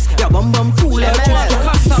 girl. Tricks. Your bum bum full of tricks,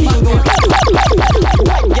 girl. See you do it. The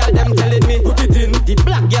white girl them telling me put it in. The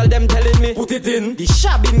black girl them telling me put it in. The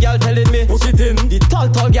shabbing girl telling me put it in. The tall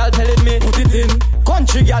girl telling me put it in.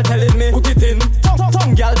 Country girl telling me put it in.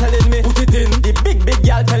 Tongue girl telling me put it in. The big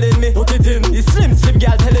girl telling me put it in. The slim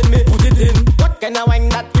girl telling me put it in. What kind of wine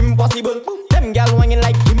that impossible? Them girl whining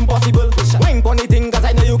like impossible. Wine pony thing cause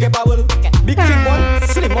I know you capable. Big one,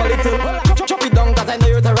 slim or little. Chop it down cause I know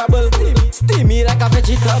you're terrible. Steamy like a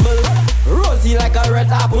vegetable. Rosy like a red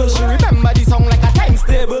apple. She remember the song like a times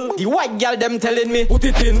table. The white girl them telling me put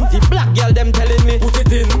it in. The black girl them telling me put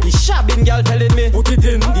it in. The shabbing girl telling me put it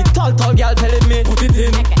in. The tall girl telling me put it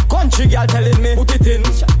in. Country girl telling me put it in.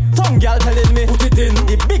 Tongue girl telling me put it in.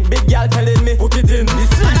 The big girl telling me put it in. The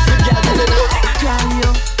slim girl telling me. Girl,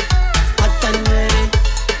 you hot and ready.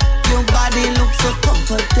 Your body looks so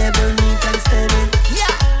comfortable, neat and steady. Yeah.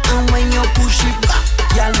 And when you push it back,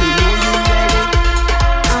 girl, me know you ready.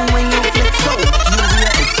 And when you flex out, you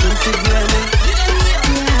wear expensive jewelry.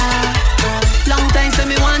 Yeah. Long time say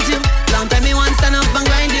me want you. Long time me want stand up and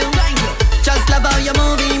grind you. Just love how you're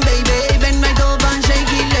moving, baby. Bend right over and shake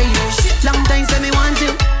it, lady. Long time say me want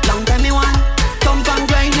you. Long time me want thump and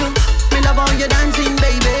grind you. Me love how you're dancing,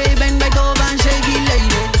 baby. Bend right over and shake it, lady.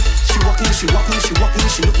 She walking,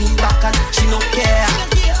 she looking back and she no care.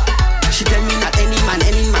 She tell me not any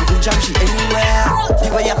man could jump she anywhere. The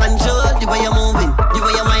way you control, the way you're moving, the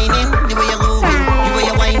way you're whining, the way you're moving, the way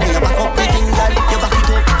you're whining, you back up the thing, girl, you back it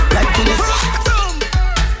up like to this.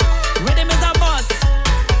 Rhythm is a boss.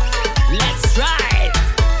 Let's ride.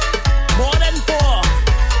 More than 4.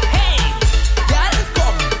 Hey, girl,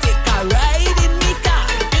 come take a ride in me car.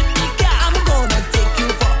 I'm gonna take you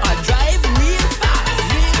for a drive real fast.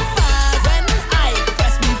 When I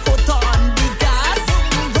press me foot on the gas.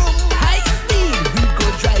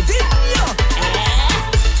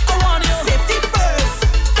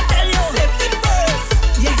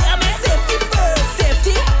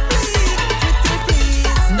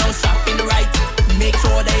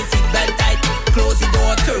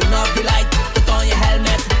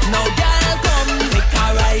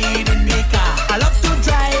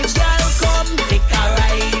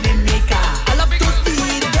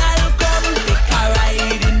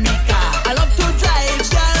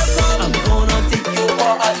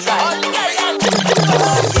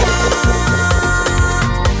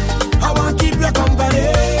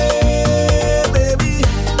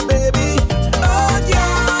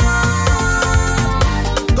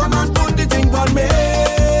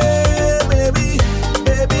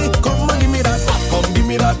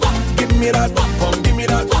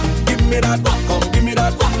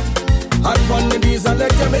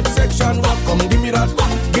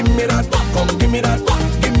 me that,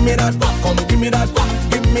 give me that, come give me that,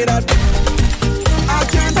 give me that. I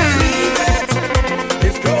can't believe it.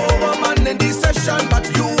 It's no woman in this session, but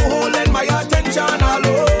you holding my attention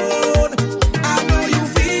alone. I know you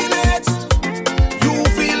feel it. You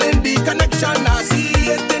feeling the connection. I see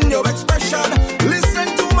it in your expression. Listen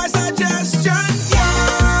to my suggestion,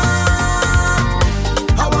 yeah.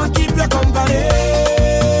 I want to keep your company,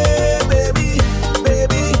 baby,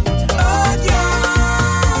 baby. Oh yeah.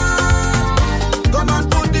 Come and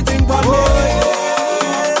put the thing for me.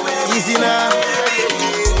 Easy now.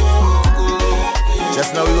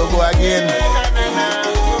 Just now we go again.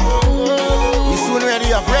 We soon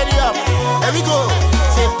ready up. There we go.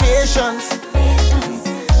 Say patience.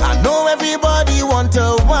 I know everybody want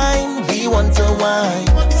to wine. We want to wine.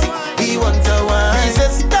 We want to wine.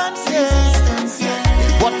 Resistance,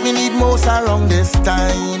 yeah. What we need most around this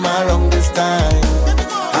time.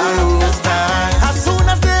 As soon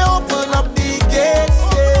as they open up the gates,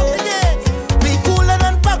 yeah, we cooler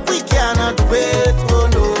than pack, we cannot wait. Oh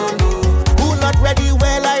no. Who not ready?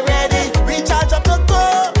 Well, I ready. Recharge up the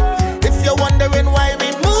go. If you're wondering why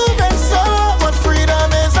we moving so, but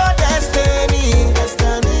freedom is our destiny.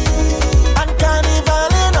 And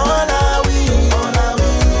carnival in all our we.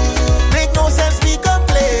 Make no sense we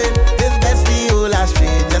complain. It's best we all are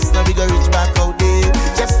straight. Just now we go reach back out there.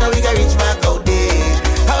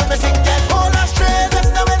 How me sing get all our straight.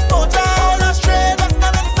 Just now it's Boja. All our straight. Just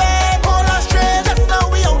now it's fed. All our straight. Just now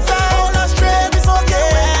we outside. All our straight. We so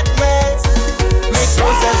get wet. Make no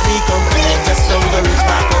sense we complain. Just now we go reach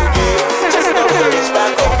back out there.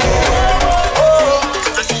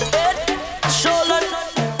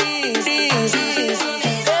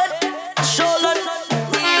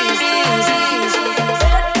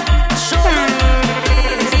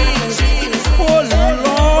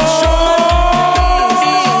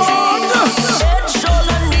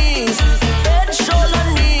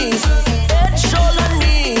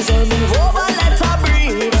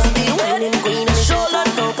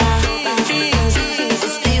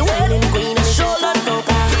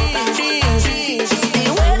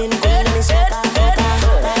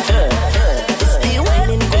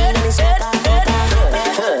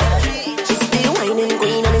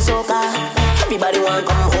 Everybody want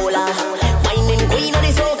come hold her. Whining queen of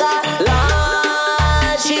the soca.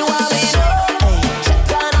 Lord, she want me to. Hey, check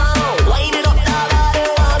her now. Wind it up, that body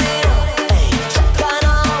want me to. Hey, check her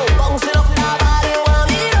now. Bounce it up, that body want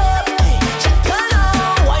me to. Hey, check her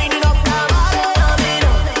now. Wind it up, that body want me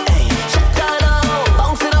to. Hey, check her now.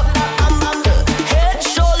 Bounce it up, that bam bam. Head,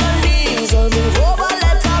 shoulder, knees, and move over,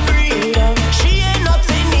 let her breathe. She ain't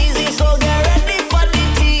nothing easy, so get ready for the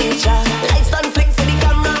teacher. Lights on flick for the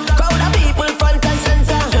camera. Crowd of people front and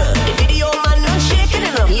center. The video man not shaking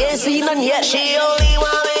it up. He ain't seen none yet. She only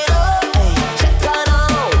want me to. Hey, check her now.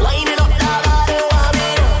 Wind it up, that body want me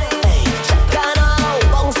to. Hey, check her now.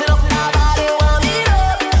 Bounce it up, that body want me to.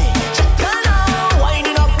 Hey, check her now. Wind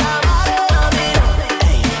it up, that body want me to.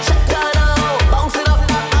 Hey, check her now. Bounce it up,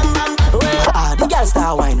 that bam bam. The girl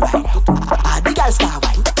star wine right. The girl star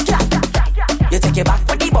wine. You take it back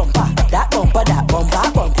for the bumper. That bumper, that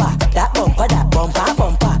bumper, bumper. That bumper, that bumper,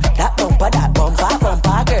 bumper. That bumper, that bumper,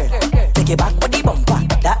 bumper, girl. Take it back for the bumper.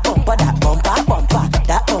 That bumper, that bumper, bumper.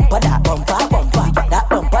 That bumper, that bumper, bumper. That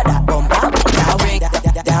bumper, that bumper. That ring,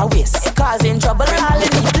 that waist, causing trouble all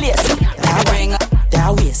in the place. That ring,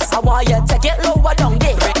 that waist. I want you to get lower down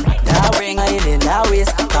there. That ring, in that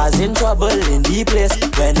waist, causing trouble in the place.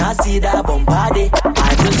 When I see that bumper day,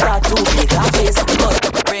 I just start to make a face.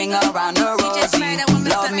 Bring around the rosy,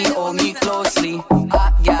 love me, hold me closely.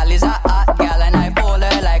 Hot gal is a hot gal and I bowl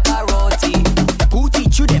her like a roti. Who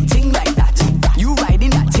teach you them thing like that? You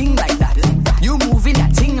riding that thing like that? You moving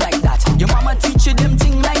that thing like that? Your mama teach you them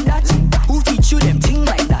thing like that? Who teach you them thing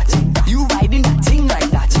like that? You riding that thing like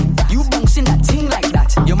that? You bouncing that thing like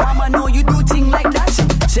that? Your mama know you do thing like that?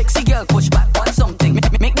 Sexy girl push back on something.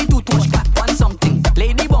 Make the toothwash clap on something.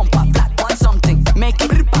 Lady bumper flat on something. Make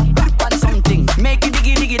it rip on something. Make it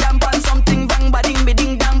diggy diggy damp on something. Bang ba ding be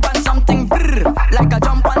ding damp on something. Brrr, like a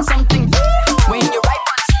jump on something.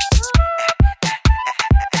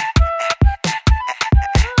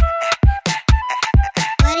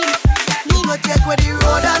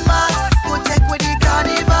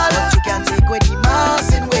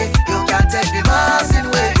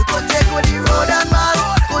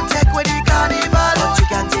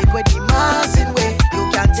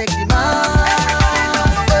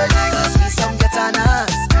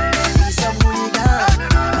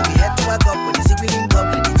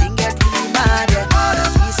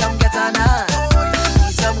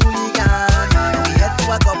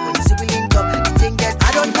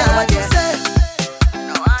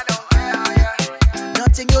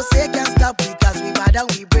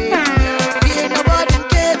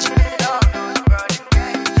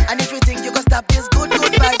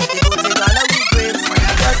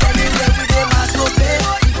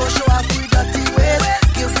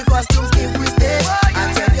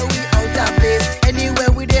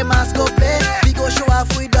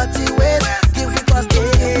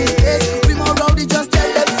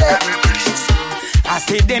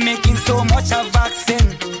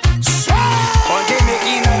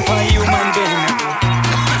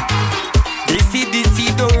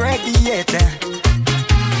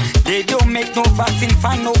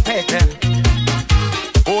 wife and no pet.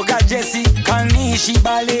 Oh God, Jessie, call me, she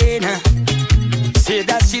ballin'. Say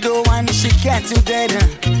that she don't want, she can't do dead.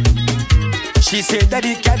 She said that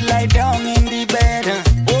he can't lie down in the bed.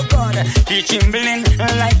 Oh God, he trembling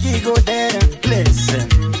like he go dead. Listen,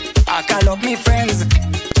 I call up me friends.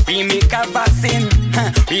 We make a vaccine.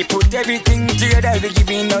 We put everything together. We give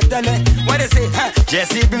me no talent. What they say?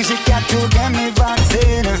 Jessie bring she cat to get me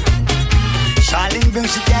vaccine. Charlene bring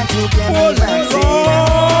she cat to get me vaccine.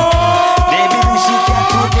 Baby bring she cat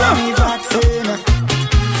to get me vaccine.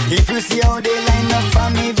 If you see how they line up for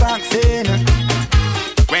me vaccine.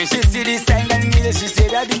 When she see the sign and needle, she say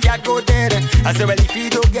that the cat go dead. I say, well, if you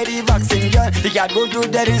don't get the vaccine, girl, the cat go to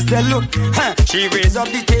dead instead. Look, she raise up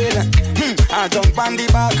the tail and jump on the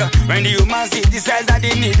back. When the human see the size of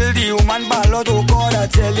the needle, the human ball out. Oh God, I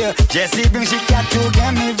tell you, Jessie bring she cat to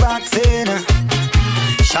get me vaccine.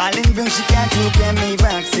 Charlene bring she cat to get me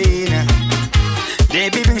vaccine.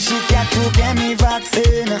 Baby bring she cat to get me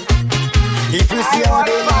vaccine. If you see how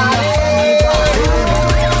they line up for me vaccine.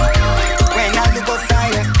 When I look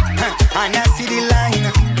outside and I see the line,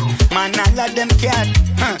 man, I let them cat,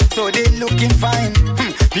 so they looking fine.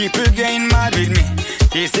 People getting mad with me.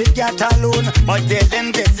 They say cat alone, but tell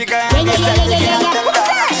them Jessica and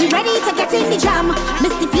yeah. She ready to get in the jam.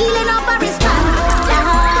 Miss the feeling of her wristband.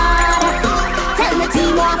 Tell me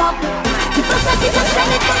team warm up. The first time you touch them,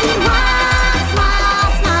 it could be mass,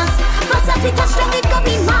 mass, mass. First time you touch them, it could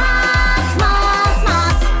be mass, mass,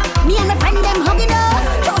 mass. Me and my friend them hugging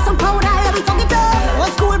up. Throw some powder. Old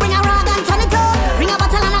school, bring a rag and turn it up. Bring a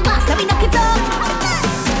bottle and a glass, let me knock it up.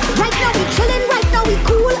 Right now we chillin', right now we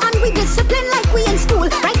cool. And we discipline like we in school.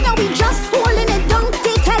 Right now we just holding it down.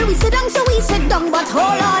 They tell we sit down, so we sit down. But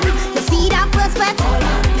hold on, you see that first bet?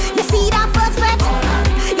 You see that first bet?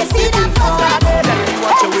 You see that first bet?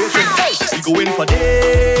 Watch your waist. We going for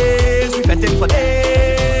days, we betting for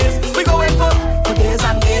days. We going for days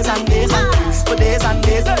and days and days and days. For days and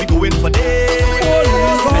days, we going for days.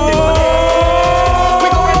 We betting for days.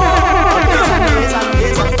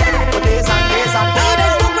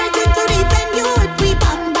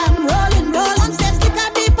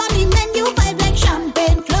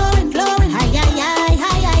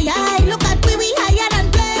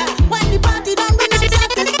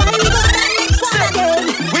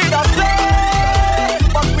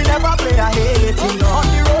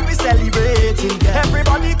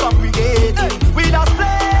 Everybody congregating. We just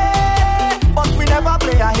play, but we never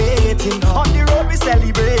play a hating. On the road we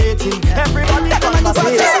celebrating. Everybody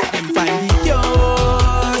conversating. Find the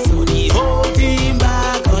cure, so the whole team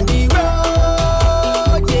back on the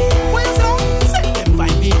road. Yeah, them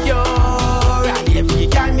find the cure, and every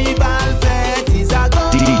carnival fete is a go.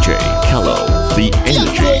 DJ Kello, the energy.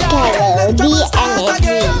 DJ Kello,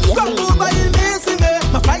 the energy.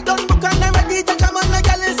 My fight done book and I'm ready to come on like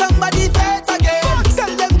girl is somebody fete again.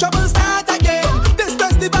 Tell them trouble start again. This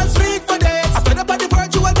festival's free for days. I fed up on the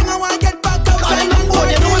virtual thing, I wanna get back outside.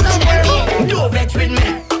 Do vex with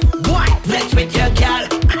me, boy, vex with your girl.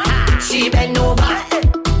 She bend over,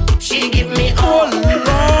 she give me all.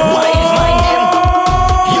 Why is my name?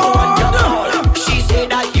 You want your call? She say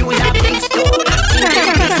that you have big stone.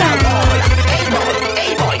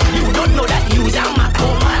 Hey boy, you don't know that you's a Mako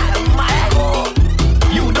man.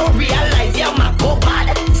 You don't realize you're Mako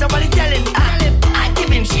bad. Somebody tell him, I give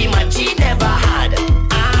him she man she never had.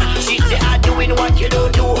 She say I'm doing what you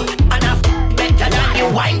don't do, and I better than you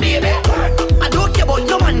wine, baby. I don't care about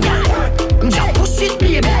no man, girl. Just push it,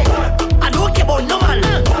 baby. I don't care about no man.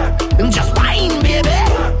 Just wine, baby.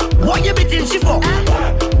 What you beating she for?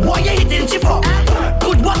 What you hitting she for?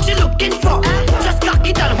 Good, what you looking for? Just cock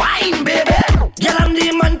it and wine, baby. Girl, I'm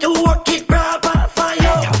the man to work it proper for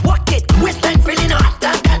you. Work it, waistline feeling hot.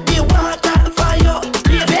 I got the water for you,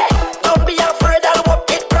 baby. Don't be afraid, I'll work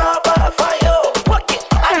it proper for you. Work it,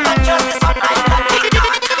 I'm not just this one. I got it.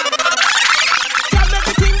 Tell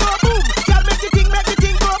everything go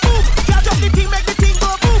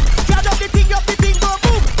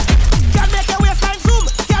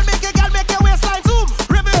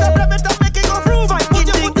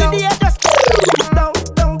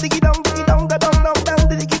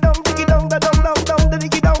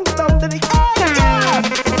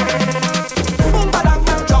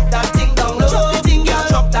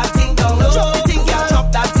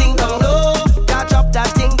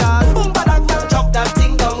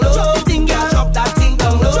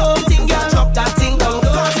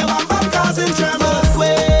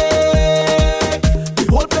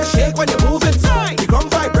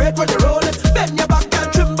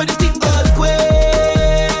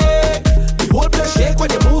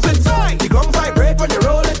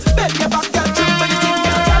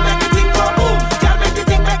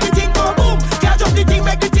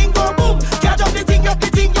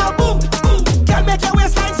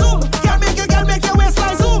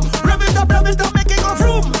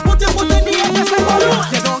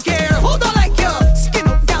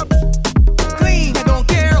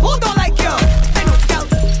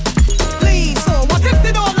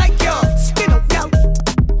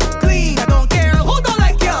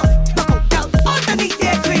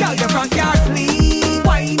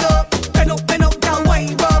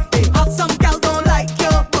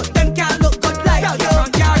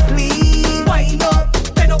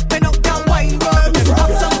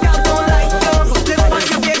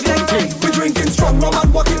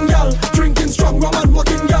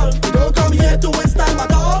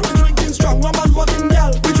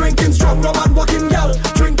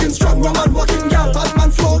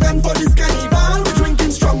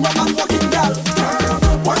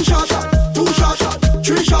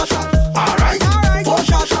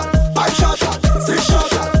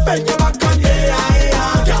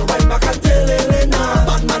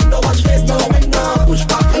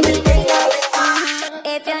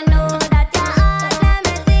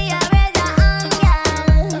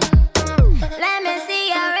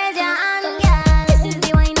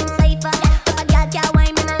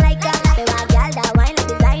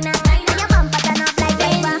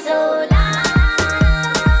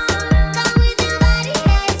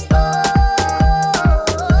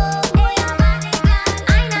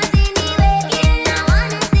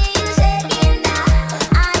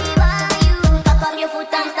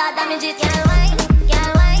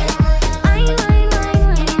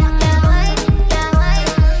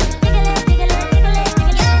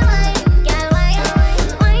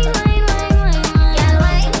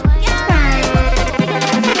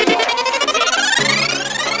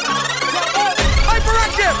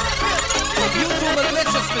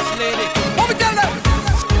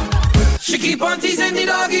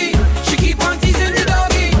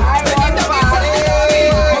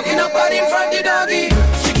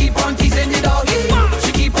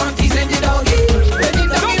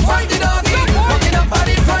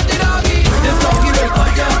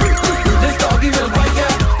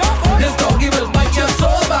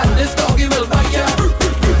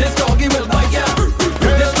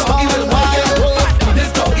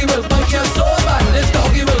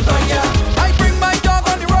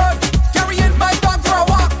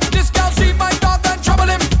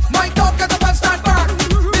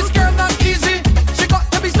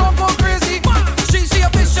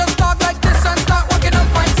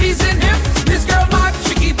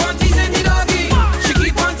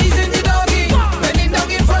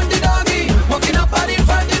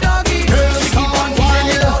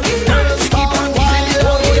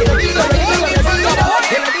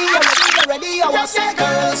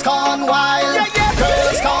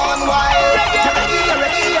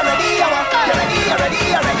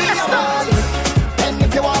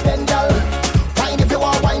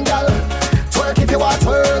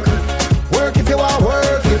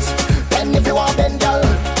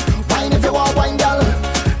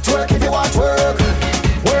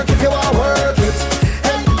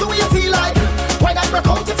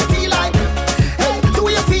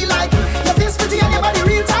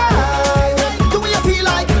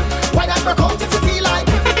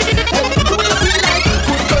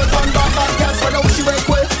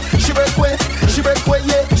she break way,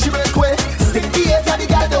 yeah, she break way. Stick the head and the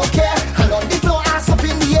girl don't care. And on the floor, ass up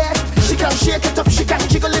in the air. She can shake it up, she can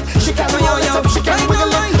jiggle it, she can roll it up, she can wiggle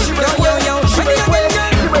it. She break way, she break way,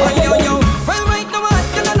 she break way. Well, right now, hot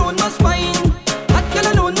girl alone must wine. Hot girl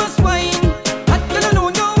alone must wine. Hot girl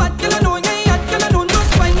alone, yo, hot girl alone, yeah, hot girl alone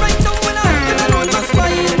must wine. Right now, when a hot girl alone must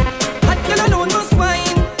wine. Hot girl alone must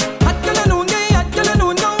wine. Hot girl alone, yeah, hot girl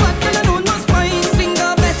alone, yo, hot girl alone must wine. Sing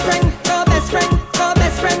her best friend, her best friend, her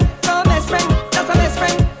best friend, her best friend. That's her best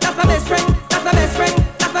friend, that's her best friend, that's her best friend,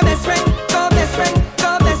 that's her best friend, her best friend,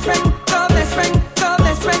 her best friend, her best friend, her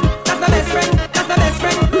best friend, that's her best friend, that's her best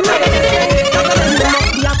friend, her best friend, that's her best friend.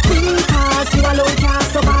 Be a queen 'cause you alone can't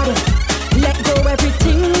so bad. Let go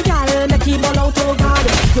everything, girl. Make it all out, oh God.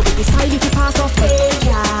 You will decide if you pass or fail,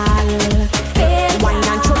 girl. Wine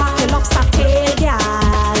and throw back your lobster tail, girl.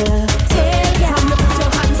 From you put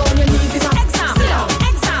your hands on your knees, it's a exam.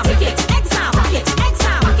 Exam, take it, exam, back it,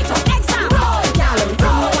 exam, back it up, exam. Roll, girl.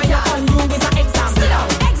 Bring your wire on you is a exam.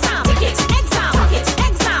 Exam, take it, exam, back it,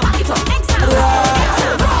 exam, back it up, exam.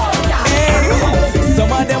 Exam, roll, girl.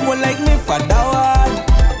 Some of them will like me for that one,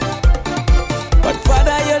 but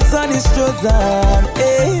Father, your son is chosen.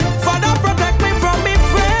 Hey. Father, protect me from me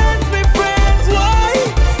friends, why?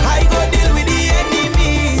 I go deal with the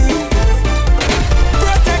enemy.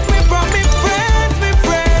 Protect me from me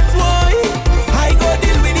friends, why? I go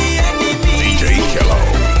deal with the enemy. DJ Kello,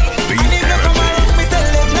 the And if you come around me, tell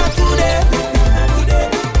them not today.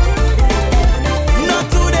 Not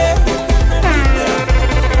today.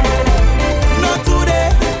 Not today.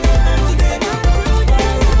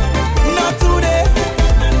 Not today.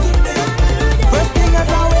 First thing as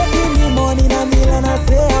I wake in the morning, I kneel and I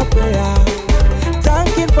say a prayer.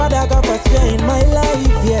 Thanking Father God for sparing my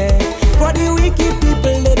life, yeah. For the wicked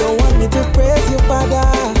people, they don't want me to praise you, Father.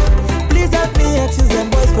 Please help me excuse them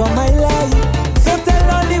boys for my life. So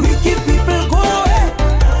tell all the wicked people go away,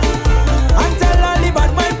 and tell all the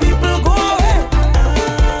bad mind people go away.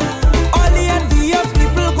 All the envious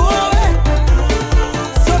people go away.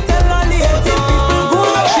 So tell all the hating people go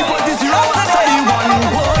away. She put this rock for the one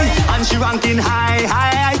boy, and she ranking high.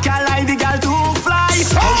 I can't lie, the girl too fly.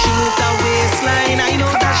 How she move that waistline, I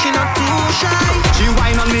know that she not too shy. She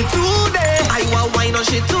whine on me today. I want wine on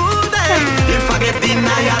she today. If I get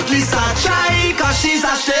denied, at least I try. 'Cause she's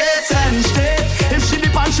a straight and straight. If she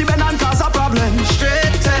dip and she bend and cause a problem.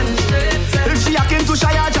 Straight and If she acting too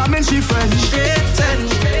shy, I jamming she friend. straight and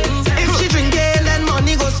if she drink ale and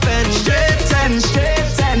money go spend. Straight and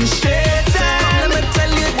straight and straight Let and me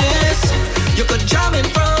tell you this, you could jam in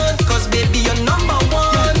front, 'cause baby you're number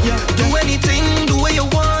one. Do anything, do what you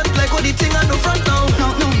want, like what the thing on the front now.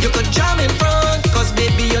 You could jam in front, 'cause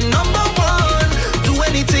baby you're number one. Do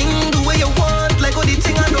anything, do what you want, like what the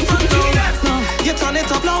thing on the front now. You turn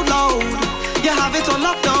it up loud, you have it on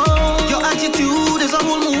lockdown. Your attitude is a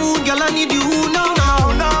whole mood, girl, I need you now.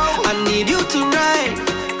 I need you to ride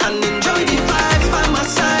and enjoy the vibes by my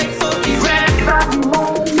side for the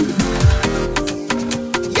rest.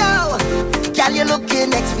 Yo, girl, you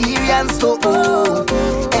looking experienced, oh.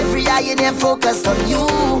 Every eye in there focused on you,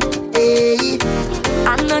 hey.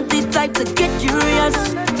 I'm not the type to get curious,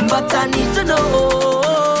 but I need to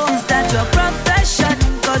know, is that your profession?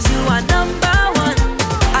 'Cause you are number one.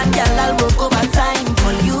 And girl, I'll work overtime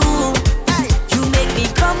for you. You make me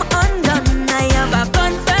come undone. I have a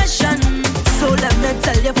confession, so let me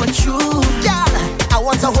tell you for true. Girl, I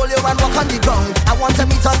want to hold you and walk on the ground. I want to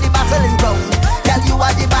meet on the battling ground. Girl, you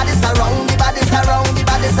are the baddest around, the baddest around, the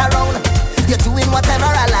baddest around. You're doing whatever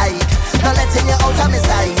I like, not letting you out of my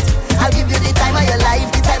sight. I'll give you the time of your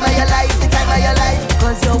life, the time of your life, the time of your life.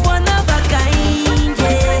 'Cause you're one of a kind,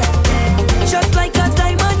 yeah. Just like a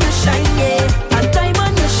diamond you shine, yeah. A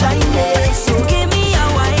diamond you shine, yeah. So give me a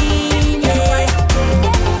wine, yeah.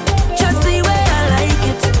 Just the way I like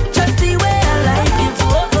it, just the way I like it,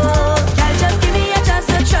 oh. Girl, just give me a chance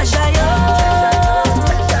to treasure you.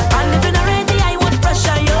 I'm living already, I won't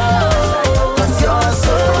pressure you. 'Cause you're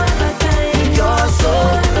so, you're so,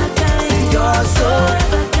 you're so,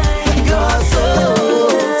 you're so,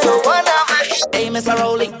 so wonderful. Hey, Mr.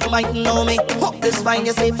 Rowley, you might know me. Hope this fine,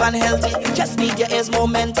 you're safe and healthy. Just need your ears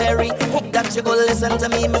momentary. Hope that you go listen to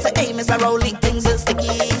me. Mr. Hey, Mr. Rowley, things is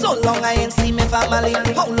sticky. So long I ain't see me family.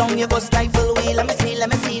 How long you go stifle we? Let me see, let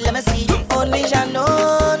me see, let me see. Only ya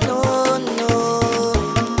know, no.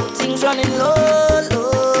 Things running low,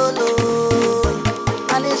 low, low.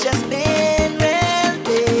 And it's just been real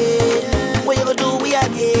big. What you gonna do we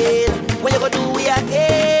again? What you gonna do we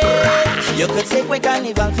again? You could take away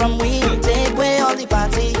Carnival from we, take away all the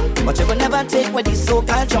party, but you could never take away the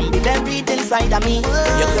so-called drum beat that breathe inside of me.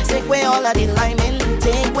 You could take away all of the liming,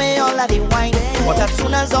 take away all of the wine, but as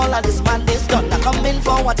soon as all of this madness done, I come in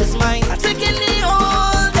for what is mine. I'm taking the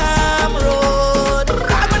old damn road.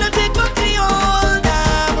 I'm gonna take back the old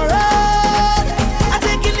damn road. I'm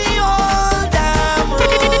taking the old damn road.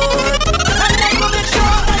 And I go make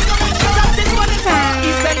sure that this one is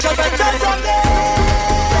essential for just only.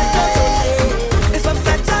 It's for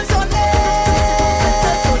veterans only.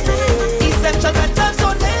 Essential veterans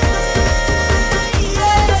only.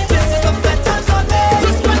 Yeah, this is for veterans only.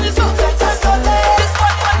 This one is for veterans only. This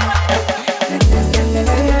one.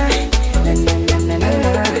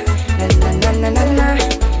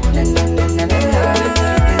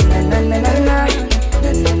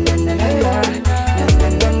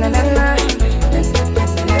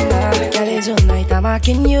 I'm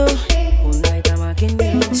marking you. All night I'm marking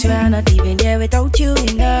you. Swear I'm not even there without you,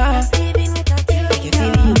 you know. Make you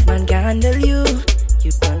feel youth man can handle you.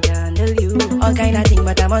 Youth man can handle you. All kind of thing,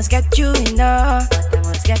 but I must get you, you know. But I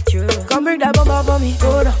must get you. Come bring that bumper for me.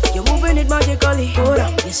 Go down. You're moving it magically. Go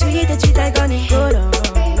down. You're sweet like honey. Go down.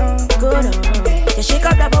 Go down. You shake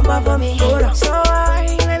up that bumper for me. Go down. So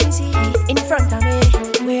I let me see in front of me.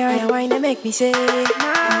 Where are you wine and make me say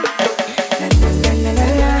nah.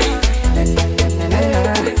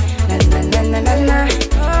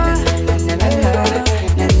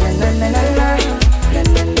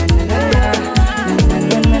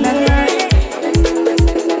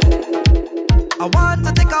 I want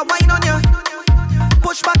to take a wine on you.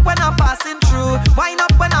 Push back when I'm passing through. Wine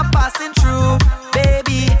up when I'm passing through.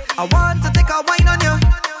 Baby, I want to take a wine on you.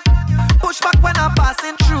 Push back when I'm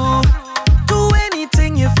passing through. Do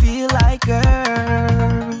anything you feel like, girl.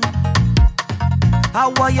 How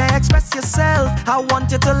will you express yourself? I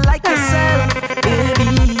want you to like yourself,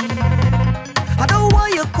 baby. I don't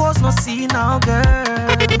want you cause no scene now, girl.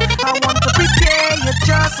 I want to prepare you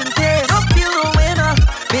just in case. Don't feel no winner,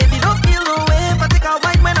 baby, don't feel no way. If I take a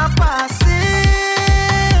wine when I'm passing,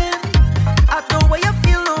 I don't want you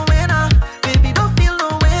feel no winner, baby, don't feel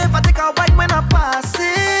no way. If I take a wine when I'm passing,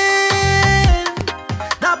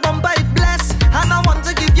 that bumper is blessed, and I want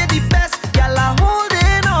to give you the best. Girl, I'm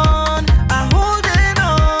holding on, I'm holding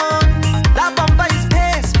on. That bumper is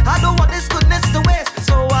paced, I don't want this goodness to waste,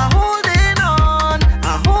 so I'm holding on,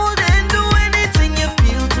 I'm holding. Do anything you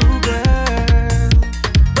feel to, girl.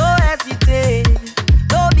 Don't hesitate,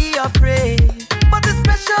 don't be afraid. But it's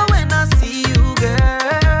special when I see you,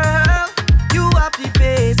 girl. You have the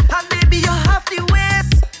face, and baby you have the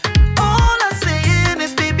waist. All I'm saying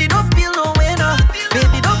is, baby, don't feel no winner,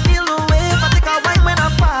 baby, don't feel no way. If I take a wine when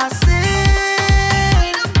I'm passing,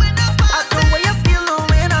 I don't want you feel no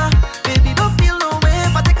winner, baby, don't feel no way.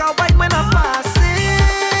 If I take a wine when I'm passing,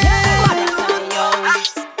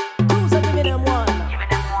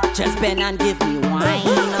 Just bend and give me wine.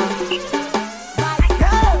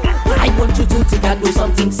 I want you to take and do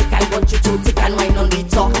something sick. I want you to take and wine on the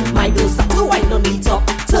top. My girl stop to wine on the top.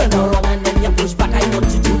 Turn around and then you push back. I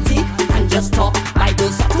want you to take and just talk. My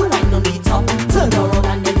girl stop to wine on the top. Turn around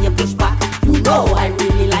and then you push back. You know I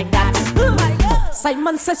really like that.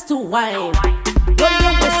 Simon says to wine. Roll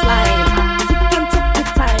your waistline. Tick and took the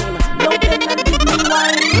time. No bend and give me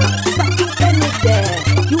wine. Stop to bend it there.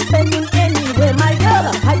 You bending anywhere, my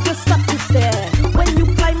girl. I just stop to stare. When you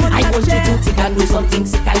climb on I want chair. You to take and do something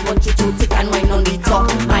sick. I want you to take and wine on the top.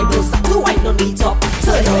 My girl stop to wine on the top.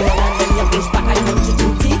 Turn around and then you push back. I want you to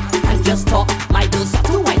take and just talk. My girl stop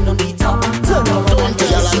to wine on the top. Turn around and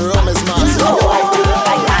then you push back. You know I really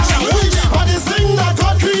like that. But this thing that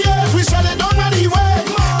God create, we shall it down anyway.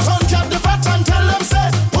 Turn cap the fat and tell them say,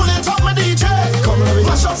 pull it up my DJ. Come on,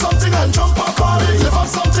 mash up something and jump up on it. Lift up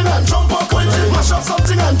something and jump up with it. Mash up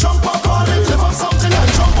something and jump up on it. Lift up something and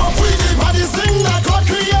jump up with it. But this thing that God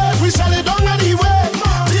create, we shall it down anyway.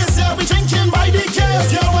 This year we drinking by the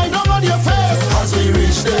case. Girl, wind down on your face. As we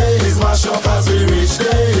reach days, mash up as we reach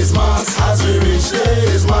days. Mass as we reach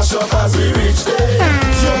days, mash up as we reach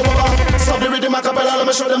days. Yo, Baba, stop the rhythm a cappella. Let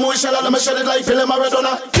me show them who we shell. Let me shed it like Philip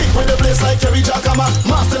Maradona. Kick with the place like Kerry Jackama.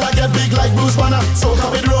 Master like get big like Bruce Banner.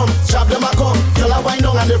 Soca with rum, chop them a come. Girl a wind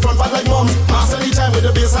down and the front fat like mums. Master anytime with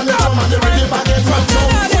the bass and the drum and the rhythm a get from drum.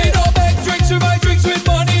 We don't make drinks, we buy drinks with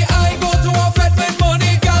money. I go to a fete with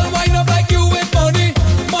money. Girl wind up like you with money.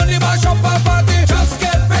 Money mash up a party. Just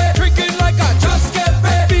get paid. Drinking like I just get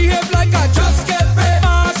paid. Behave like I just get paid.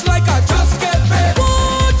 Mash like I just get paid.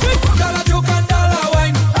 One trick. Dollar joke and dollar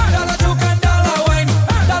wine. Dollar joke and dollar wine.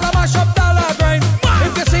 Dollar mash up, dollar grind.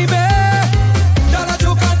 If you see me, dollar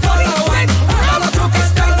joke and dollar wine. Dollar joke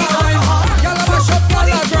and dollar wine. Dollar mash up,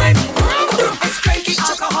 dollar grind. it's drinking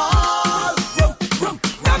alcohol.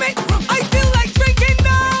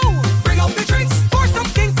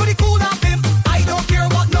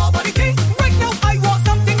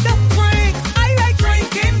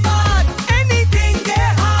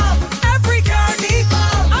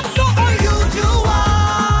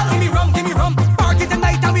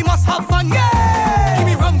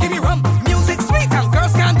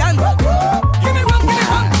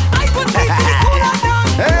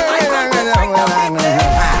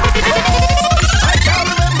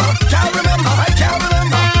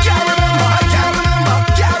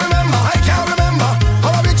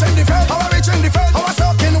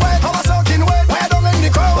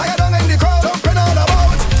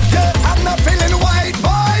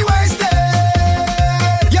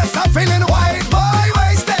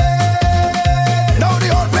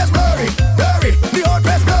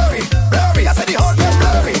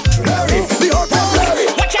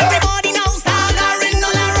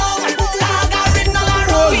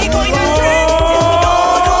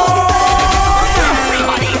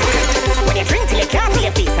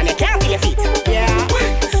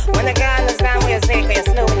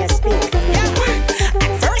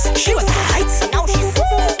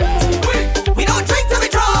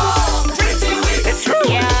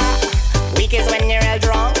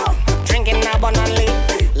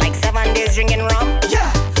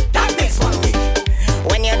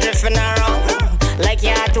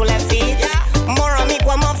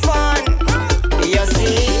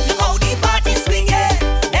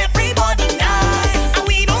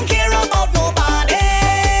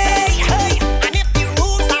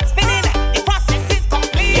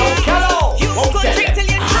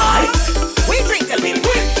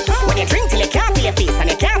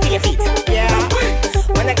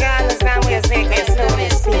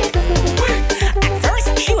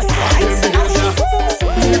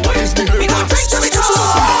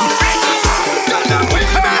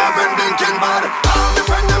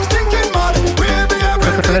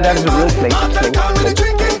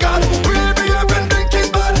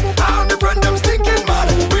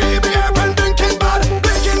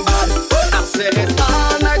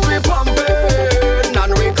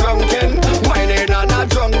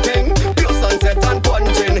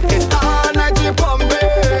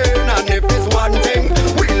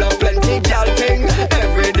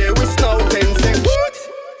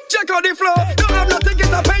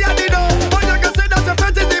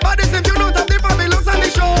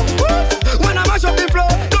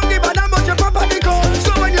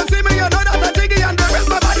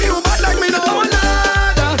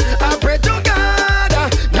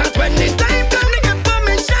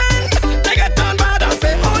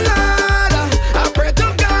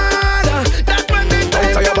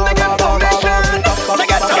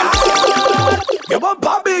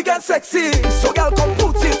 bumper big and sexy. So girl, come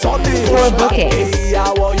put it on me. For bookings,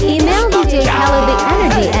 email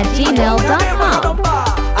djkhaledicenergy@gmail.com.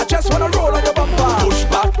 I just wanna roll on your bumper. Push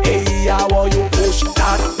back, hey, how are you? Push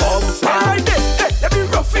that bumper. Right there, hey, let me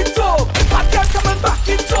rough it up. Hot girl coming back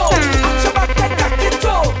it up. Arch your back and back it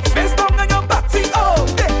up. Face down on your body, oh.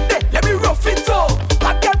 Hey, hey, let me rough it up.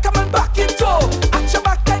 Hot girl coming back it up. Arch your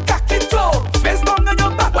back and back it up. Face down on your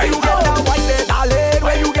body. Where you get that white there, darling?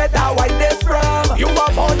 Where you get that white there from? You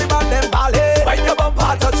have all the man them ballet. When your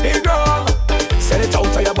bumper touch the ground, send it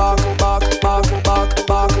out to your back, back, back, back,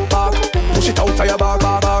 back, back. Push it out to your back,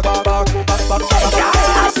 back, back, back, back, back, back. I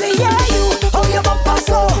say yeah you, oh your bumper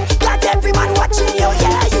so. Got every man watching you,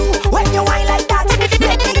 yeah you. When you whine like that,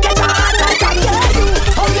 make me get your heart attack, yeah you.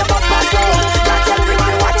 Oh your bumper so. Got every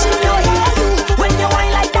man watching you, yeah you. When you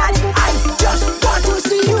whine like that, I just want to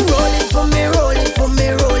see you roll it for me, roll it for me,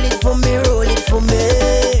 roll it for me, roll it for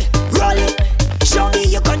me. Roll it, show me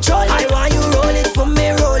you control it. I want you roll it for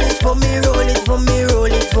me, roll it for me, roll it for me,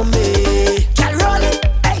 roll it for me. Can roll it,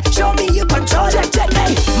 hey, show me you control it. Check, check,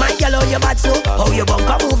 hey, my girl, oh you bad so, oh your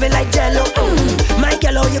bumper moving like jello. My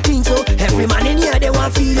girl, oh you clean so, every man in here they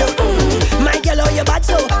want feel you. My girl, oh you bad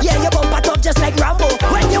so, yeah your bumper tough just like Rambo.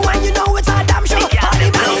 When you whine, you know it's a damn show. All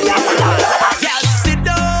the man in here will love you. Girl, sit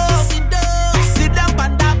down, sit down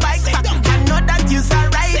on that bike back. I know that you's a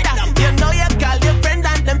rider. You know you call your friend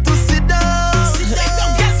and them to sit down.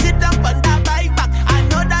 Yeah, sit down on that bike back. I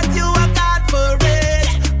know that you work hard for it.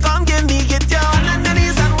 Come give me, get your hand on the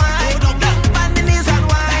knees and wine. On the knees and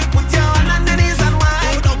wine. Put your hand on the knees and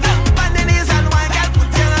wine. On the knees and wine, girl. Put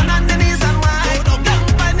your hand on the knees and wine.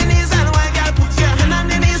 On the knees and wine, girl. Put your hand on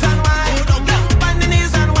the knees and wine. On the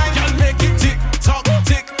knees and wine, girl. Make it tick tock,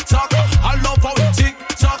 tick tock. I love how it tick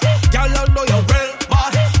tock. Girl, I know you're well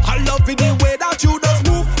bad. I love it the way that you just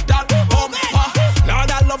move that bumper.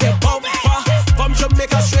 Lord, I love your bumper. From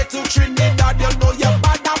Jamaica straight to Trinidad, you know you're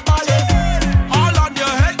bad at ballet. All on your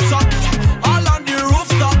head top, all on the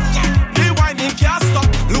rooftop. The whining can't stop.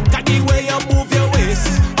 Look at the way you move your waist.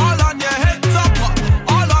 All on your head top,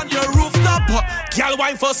 all on your rooftop. Girl,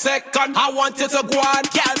 wine for a second. I want you to go on.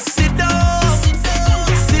 Girl, sit down,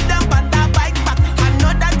 sit down on that bike back. I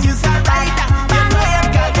know that you's a rider. You know you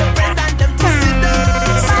got your friend and them to sit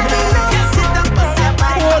down. Yeah, sit down on that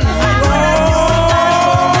bike back. I know that you's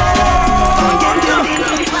a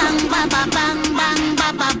Bang, ba, ba, bang, bang, ba,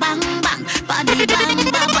 ba, bang, bang. Body bang,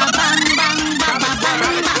 ba, ba, bang, bang, ba, ba, bang,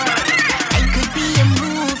 bang. I could be a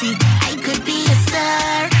movie, I could be a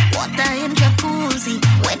star. Water in jacuzzi,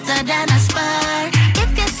 wetter than a spar.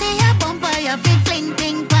 If you see a bumper, you feel fling,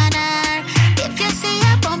 ping, panar.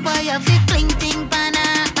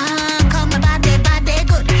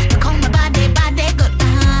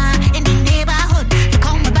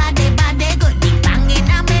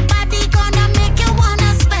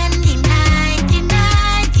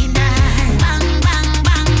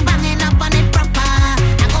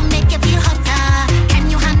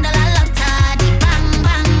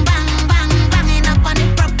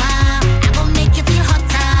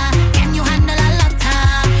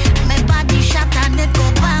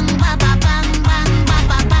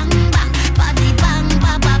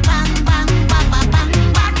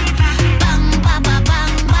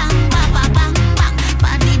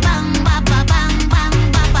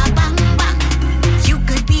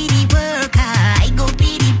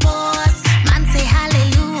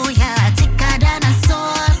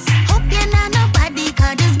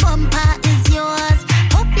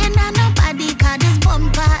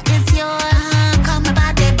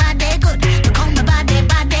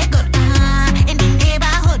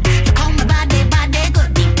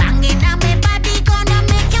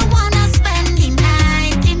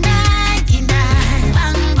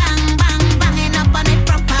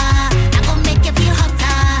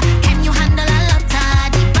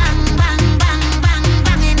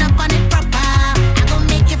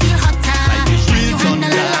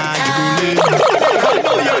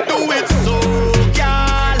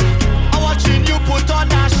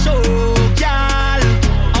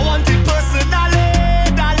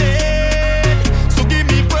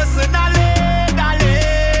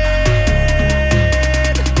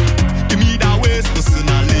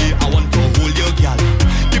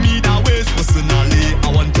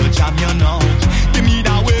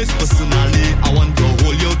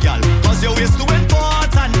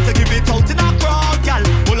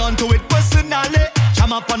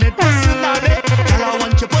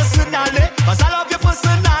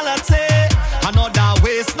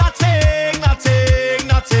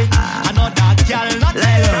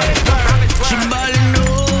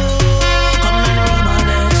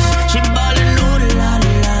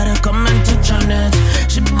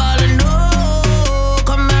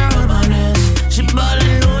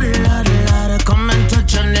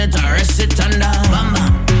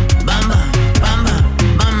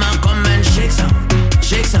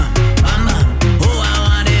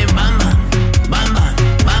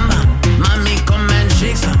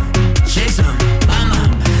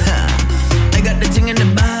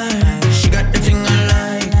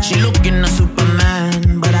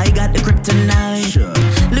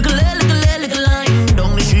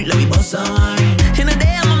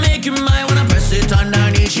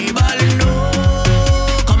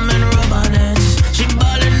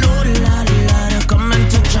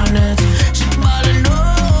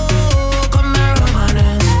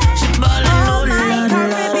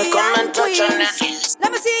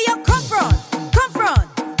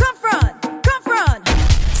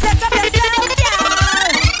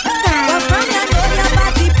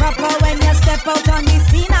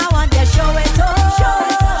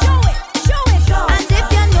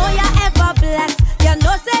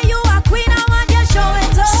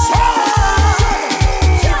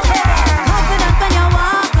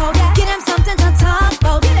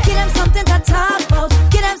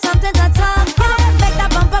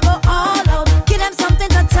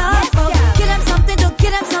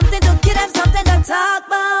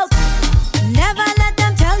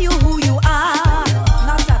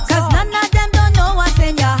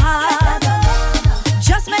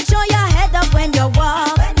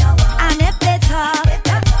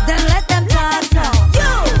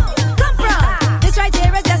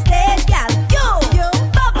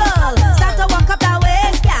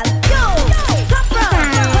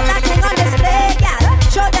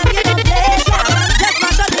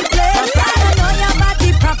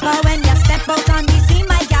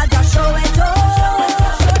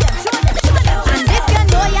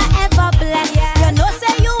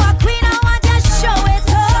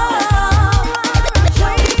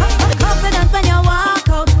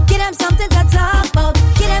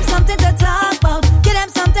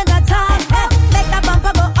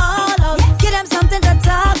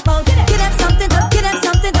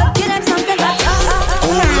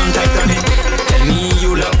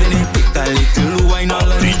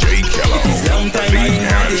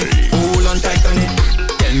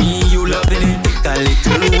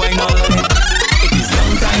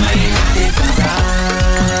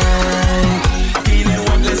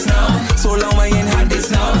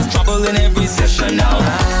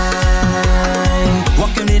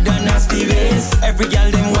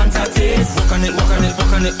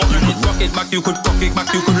 back, you could cock it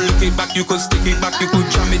back, you could lick it back, you could stick it back, you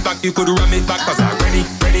could jam it back, you could ram it back. Cause I'm ready.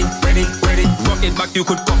 Rock it back, you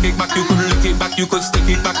could cock it back, you could lick it back, you could stick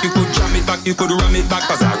it back, you could jam it back, you could ram it back.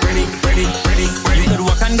 Cause I'm ready. You could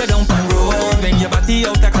walk and go down pan road when your body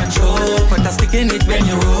out of control. Put a stick in it when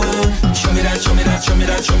you roll. Show me that.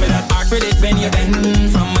 Arc with it when you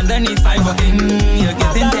bend. From underneath 5 or 10, you're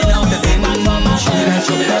getting 10 out of 10. Show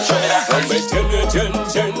me that. From me 10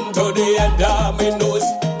 to the end of me nose,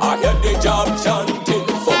 I hear the job chanting.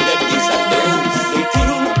 Forget this and those. The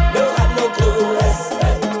king don't have no clothes.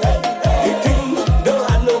 The king don't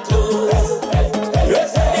have no clothes.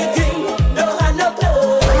 Yes, the king don't have no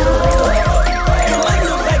clothes. You might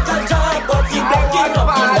look like a job, but he breaking up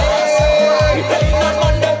the mess. We playing on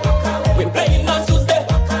Monday, we playing on Tuesday,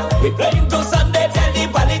 we playing to Sunday. Tell the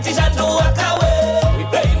politicians to walk away. We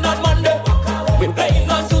playing on Monday, we playing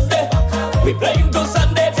on Tuesday, we playing to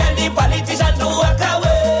Sunday. Tell the politicians to walk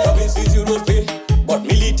away. Promises you don't pay, but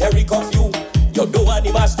military curfew. You don't want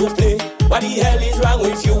the mass to play. What the hell is wrong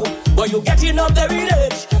with you? But you getting up the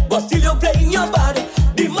village, but still you playing your body.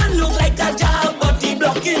 The man look like a job, but he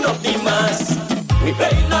blocking up the mass. We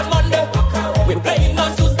playing on Monday, we playing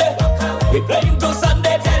on Tuesday, we playing to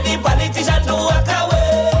Sunday. Tell the politicians to walk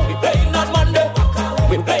away. We playing on Monday,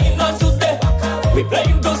 we playing on Tuesday, we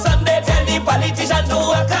playing to Sunday. Tell the politicians to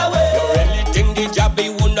walk away. You really think the job he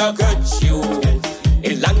would not get you?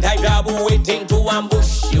 A long time job waiting to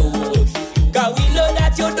ambush you. Cause we know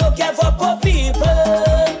that you don't care for poor people.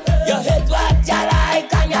 You hate what you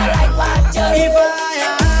like and you like what you hate.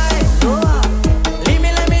 Leave me,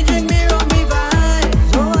 let me drink me rum, me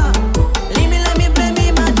vibes. Leave me, let me play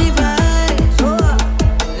me my device.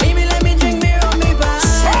 Leave me, let me drink me rum, me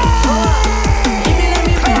vibes. Leave me, let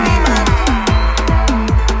me play me my.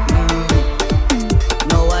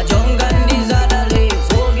 No, I don't got these other days.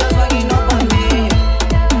 Oh, girls wagging up on me.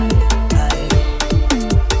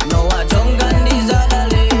 No, I don't got these other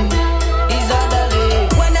days.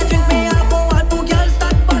 When I drink me alcohol, two girls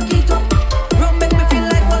start back it up. Rum make me feel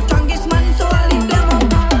like the strongest man, so I leave them up.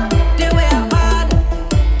 They were bad.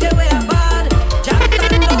 Jack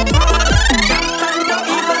stand up hard.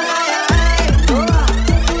 Even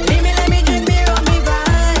leave me, let me drink me rum, me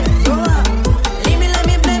vibes. Leave me, let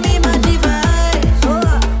me play me my device.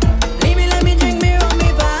 Leave me, let me drink me rum, me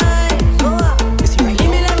vibes. Leave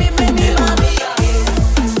me, let me play me my.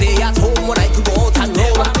 Stay at home when I could go out and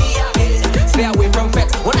roll. Stay away from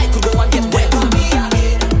fete when I could go and get wet.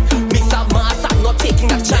 Mr. Mars, I'm not taking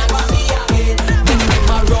that chance. Next time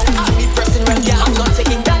around, I'll be pressing red. Yeah, I'm not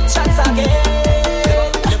taking that chance again.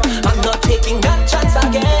 I'm not taking that chance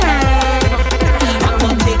again. I'm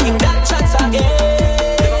not taking that chance again.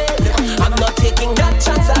 I'm not taking that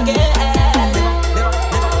chance again.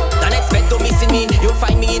 Don't expect to missing me. You'll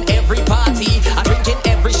find me in every party. I drinking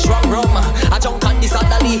every strong rum. I jump on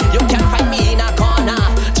disorderly. You can't find me in a corner.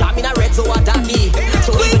 Jam in a red so a darky.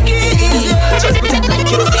 So even if you see me, just pretend like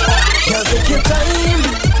you don't see me. Girl, take your time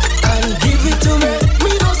and give it to me.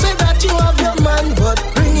 Me don't say that you have your man, but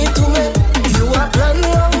bring it to me. You are plan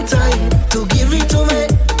long time to give it to me.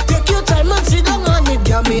 Take your time and sit down on it.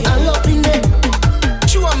 Got me all up in there.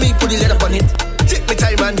 She want me put the lead up on it. Take me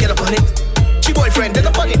time and get up on it. She boyfriend dead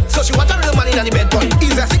up on it, so she want a real man in the bed boy.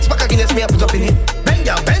 Is a 6-pack of Guinness me I put up in it. Bend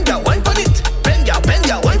down, wine on it. Bend down,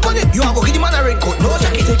 wine on it. You have to give the man a raincoat, no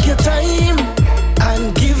jacket. Take your time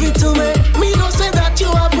and give it to me. Me don't say that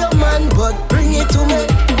you have your man, but bring it to me.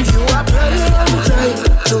 You are planning long time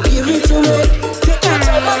to give it to me. Take your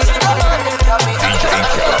time and sit down on it. Got me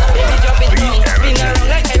Baby, drop it down, spin around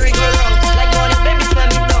like merry-go-round. Like money, baby,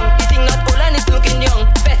 slam it down. You think not old and it's looking young.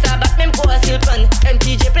 Pesa back, mem go a silk fun.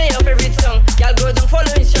 MTJ play your favorite song. Y'all go down,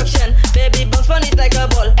 follow instruction. Baby, bounce on it like a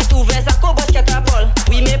ball. Et tu ves a cobos catapult.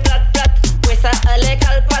 Oui, mais plat, pues a like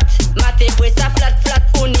al pat. Mate, pues a flat,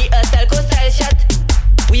 uni a telco style shot.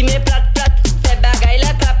 Oui, mais plat, fait bagay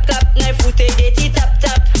la clap. Knife foute des tea tap.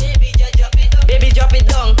 Baby, drop it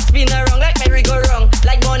down, spin around like merry-go-round.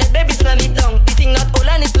 Like bonnet, baby, slam it down. You think not old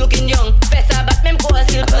and it's looking young. Pesa back, mem go a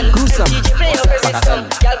silk fun. MTJ play your favorite song.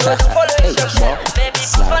 Y'all go down, follow instruction. Baby,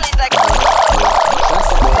 bounce on it like a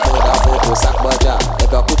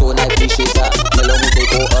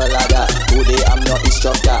Today I'm your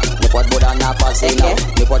instructor. Nepot boda na passe now.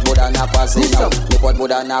 Nepot boda na passe now. Nepot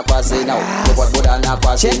boda na passe now. Nepot boda na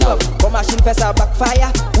passe now. Comme machine fait ça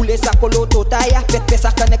backfire. Ou les sa polo totaya. Pète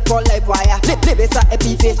ça connect pour live wire. Leve ça et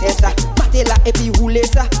puis fait ça. T'es là et puis rouler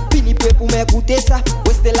ça. Pili prêt pour m'écouter ça.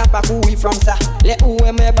 Restez là pas courir from ça. Les où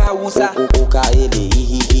est mais pas où ça.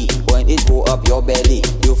 When it go up your belly,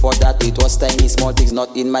 you thought that it was tiny. Small things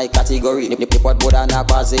not in my category. Nipot boda na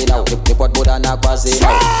kwaze now. Nipot boda na kwaze now.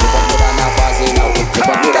 Nipot boda na kwaze now.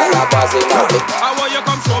 Nipot boda na kwaze now. How will you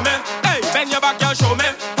come show me? Hey, bend your back, girl, show me.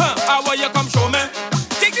 How will you come show me?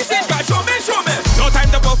 Take this in, girl, show me, show me. No time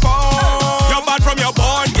to perform. You're bad from your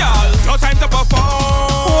born, girl. No time to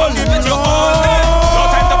perform. Give it your all. No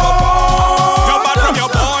time to perform. You're bad from your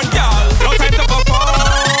born, girl. No time to perform.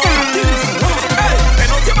 Hey,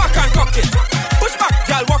 bend out your back and cock it. Push back,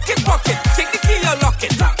 girl, walk it, walk it. Take the key, you lock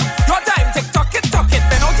it. No time, take tuck it, tuck it.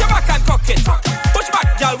 Bend out your back and cock it. Push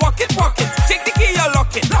back, girl, walk it, walk it. Take the key, you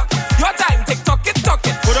lock it. Your time, take tuck it, tuck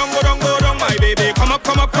it. Go down, my baby. Come up,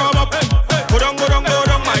 come up, come up. Go down,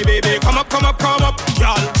 my baby. Come up, come up, come up.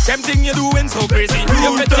 Girl, them thing you doing so crazy.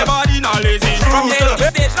 You fit your body not lazy. From here to the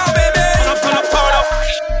stage now, baby. Turn up, turn up.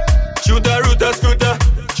 Shooter, router, scooter.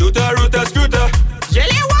 Shooter, router, scooter.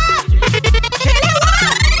 Jelly what? Jelly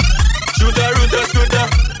what? Shooter, router, scooter.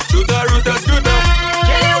 Shooter, router, scooter.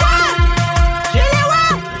 Jelly what? Jelly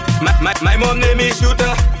what? My mom name is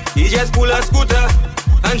Shooter. He just pull a scooter.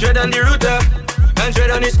 100 on the router.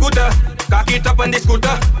 100 on the scooter. Cock it up on the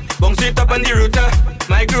scooter. Bounce it up on the router.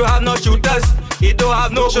 My crew have no shooters. He don't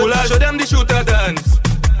have no coolers. Show them the shooter dance.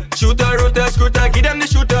 Shooter, router, scooter. Give them the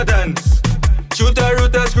shooter dance. Shooter,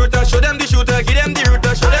 router, scooter. Show them the shooter. Give them the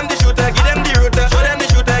router. Show them the shooter. Give them the router. Show them the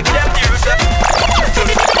shooter. Give them the router.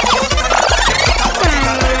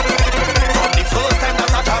 From the first time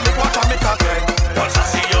that I jam it, watch I make again. Once I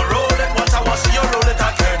see you roll it, once I want see you roll it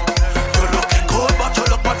again. You looking good, but you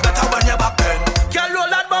look much better when you're back then. Girl, roll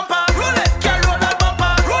that bumper, roll it. Girl, roll that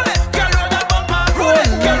bumper, roll it. Girl, roll that bumper, roll it.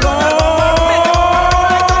 Girl, roll that bumper, make it bumper roll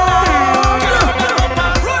like thunder. Girl, roll that bumper,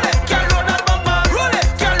 roll it. Girl, roll that bumper, roll it.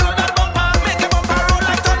 Girl, roll that bumper, make it bumper roll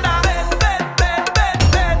like thunder. Bend, bend, bend,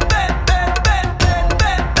 bend, bend, bend, bend, bend,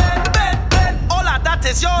 bend, bend, bend, bend. All of that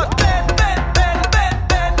is yours. Bend, bend, bend, bend,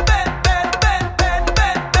 bend, bend, bend, bend, bend,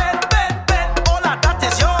 bend, bend, bend, bend. All of that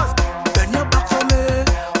is yours. Bend your back for me.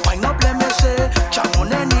 Wind up, let me say. Jam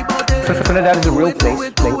on anybody. Trinidad is a real place.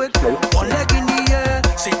 One leg in the air,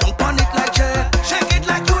 sit down on it like chair. Shake it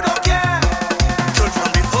like you don't care. Girl,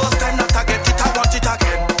 from the first time that I get it, I want it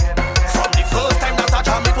again. From the first time that I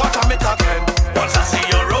jam it, watch I make again. Once I see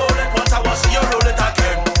you roll it, once I want see you roll it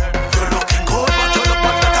again. You're looking good, but you look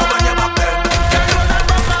much better when you're back then. Girl, roll that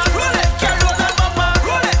bumper, roll it. Girl, roll that bumper,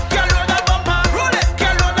 roll it. Girl, roll that bumper, roll it.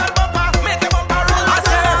 Girl, roll that bumper, make it bumper roll. I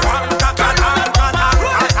say, roll it. Girl, roll that bumper,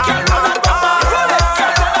 roll it. Girl, roll that bumper, roll it.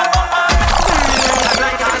 Girl, roll that bumper.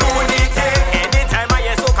 Like a lunatic, anytime I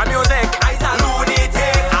hear soca music, I's a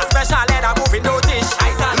lunatic. A special head a moving notice,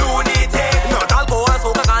 I's a lunatic. Not alcohol,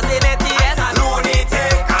 soca can't say it, yes. A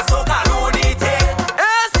lunatic, a soca lunatic.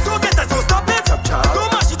 Yes, go get us, don't stop it, go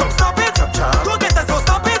mash it up, stop it, go get us, don't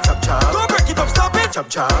stop it, go break it up, stop it, go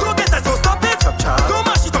get us, don't stop it, go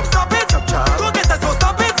mash it up, stop it, go get us, don't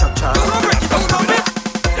stop it, go break it up, stop it.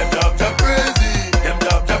 Them dub crazy, them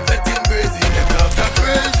dub fetting crazy, them dub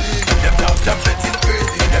crazy, them dub fetting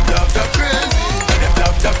crazy, them dub crazy, them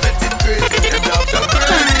dub fetting crazy, them dub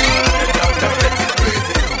crazy, them dub fetting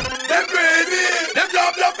crazy, them crazy, them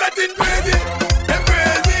dub fetting crazy, them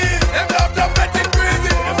crazy, them dub fetting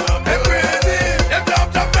crazy, them crazy, them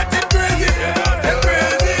dub fetting crazy, them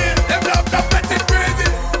crazy, them dub fetting crazy.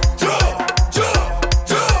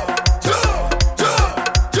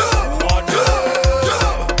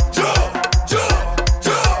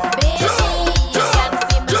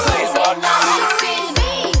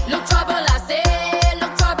 Look trouble, I say.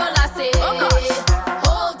 Look trouble, I say. Oh gosh,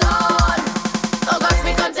 hold on. Oh gosh,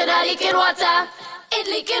 me container leaking water. It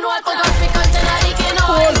leaking water. Oh gosh, me container leaking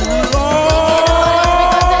oil. Leaking oil. Oh gosh, me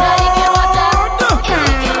container leaking water. It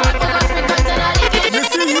leaking water. Oh gosh, me container leaking.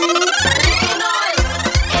 Leaking oil.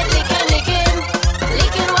 It leaking.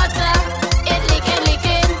 Leaking water. It leaking.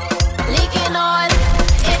 Leaking oil.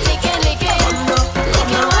 It leaking. Leaking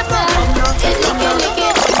water. It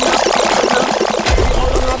leaking.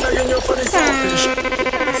 I'm begging you for the selfish.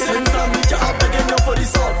 Since I meet you, I'm begging you for the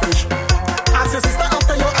selfish. Ask your sister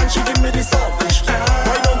after you and she give me the selfish.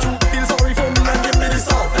 Why don't you feel sorry for me and give me the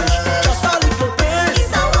selfish? Just a little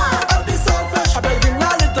piece. I'll be selfish. I'm begging a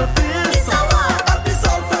little piece. I'll be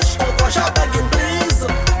selfish. Oh gosh, I'm begging please.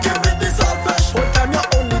 Give me the selfish. One time you're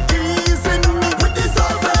only teasing me with the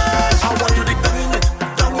selfish. I want you to down in it,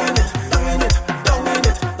 down in it, down in it, down in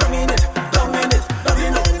it, down in it, down in it, down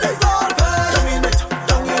in it, the selfish. Down in it,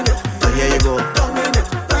 down in it. So here you go. Down in it,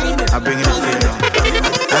 down in it. I'm bringing it for you now.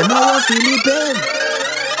 I know I feel the pain,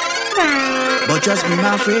 but But trust me,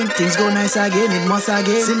 my friend, things go nice again, it must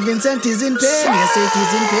again. St. Vincent is in pain, yes, it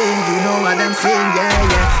is in pain. You know what I'm saying,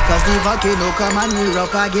 yeah. Cause the volcano come and we're up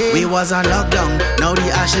again. We was on lockdown, now the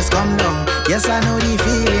ashes come down. Yes, I know the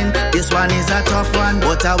feeling, this one is a tough one.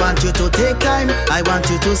 But I want you to take time, I want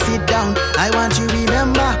you to sit down. I want you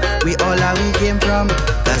remember, we all are we came from.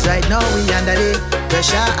 Cause right now we under the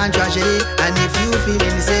pressure and tragedy. And if you feeling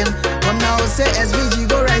the same, come now say SVG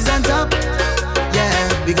go rise on top. Yeah,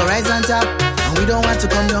 we go rise on top. And we don't want to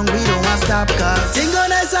come down, we don't want to stop. Cause thing go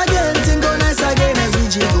nice again,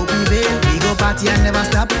 SVG go prevail. We go party and never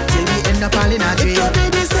stop till we end up all in a drain. It could be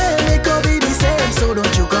the same, it could be the same. So don't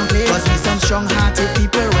you complain, cause we some strong-hearted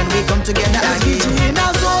people when we come together again. SVG in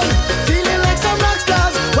our zone, feeling like some rock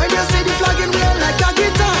stars. When you see the flag in we are like a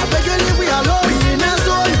guitar. But you live we alone, we in our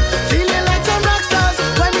zone, feeling like some rock stars.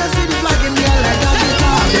 When you see the flag in we are like a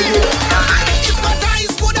guitar. If my guys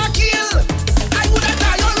could have killed, I would have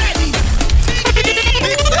died already.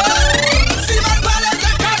 See my ballet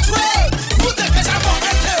take a tray, put a catch up on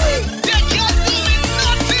the tray. They can't do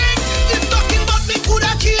nothing. If nothing but me could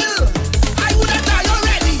have killed, I would have died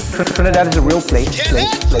already. Trinidad is a real place.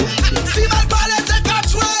 See my ballet take a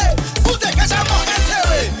tray, put a catch up on the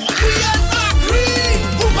tray. We are Sacri,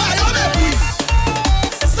 who buy on every.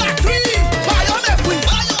 Sacri, buy on every.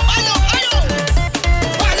 Buy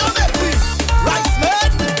on every. Rice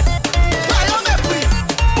man, buy on every.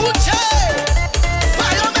 Uche,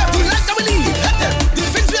 buy on every. Like the believe, the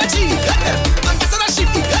things we achieve, ambassadorship,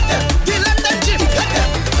 the London gym,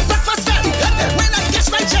 breakfast ferry, when I catch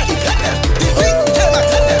my jet, the big table,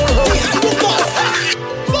 we had to boss.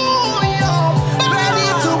 Ready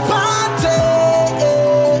to party.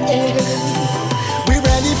 We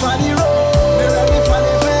ready for the road. We ready for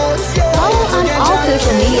the fence. Follow on all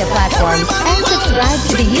social media platforms and subscribe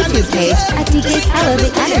to the YouTube page at DJ's Hello The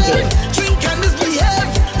Energy. Drink and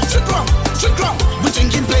misbehave. Drink rum. We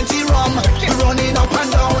drinking plenty rum. We running up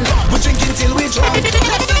and down. We drinking till we drunk.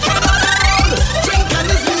 Let's take another round. Drink and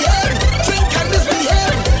misbehave. Drink and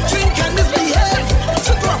misbehave. Drink and misbehave.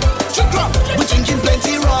 Drink rum. We drinking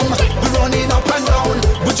plenty rum. We running up and down.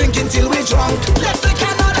 We drinking till we drunk. Let's take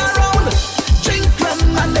another round. Drink rum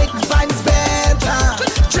and make vibes better.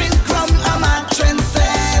 Drink rum, I'm a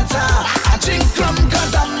trendsetter. I drink rum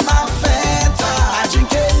 'cause I'm a feta. I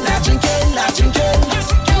drinking. I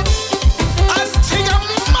think I'm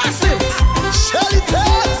massive. Shelly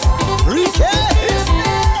Tess, Ricky.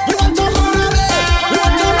 We want to party. We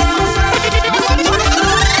want to sunrise.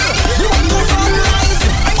 We want to sunrise.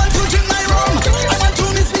 I want to drink my rum. I want to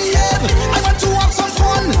misbehave. I want to have some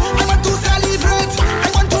fun. I want to celebrate. I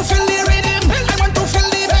want to feel the rhythm. I want to feel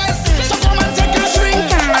the bass. So come and take a drink.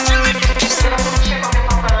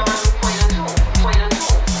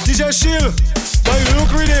 DJ Shill, by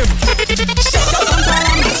look with him. Shake your bum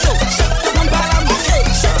bam, let's go. Shake your bum bam, okay.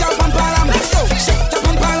 Shake your bum bam, let's go. Shake your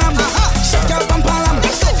bum bam, shake your bum bam,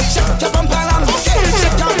 let's go. Shake your bum bam, okay.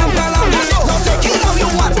 Shake your bum bam, let's go. Now take it how you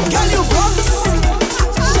want, girl you bounce.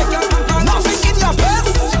 Shake your bum bam, nothing in your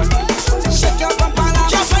purse. Shake your bum bam,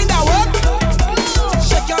 can't find a work.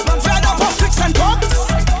 Shake your bum, fed up of tricks and bugs.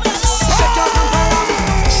 Shake your bum bam,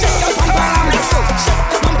 let's go.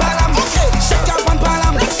 Shake your bum bam, okay. Shake your bum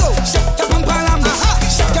bam, let's go. Shake your bum bam,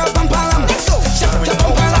 shake your bum bam, let's go. Shake your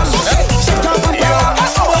bum bam, okay. Shake your bum bam,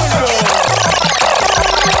 let's go.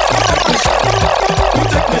 Who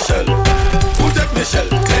take Michelle?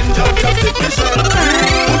 Clean job, take Michelle.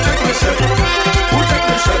 Who take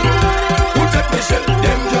Michelle?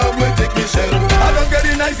 Them job will take Michelle. I don't get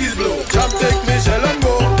the nicest blow. Job take Michelle and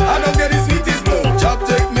go. I don't get the sweetest blow. Job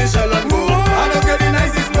take Michelle and go. I don't get the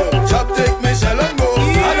nicest blow. Job take Michelle and go.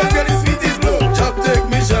 I don't get the sweetest blow. Job take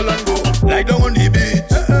Michelle and go. Lie down on the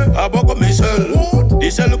beach. I walk up Michelle.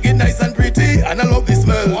 Michelle looking nice and pretty, and I love the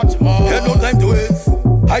smell. Had no time to waste.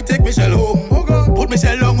 I take Michelle home. Put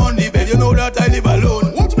Michelle long on the bed. You know that I live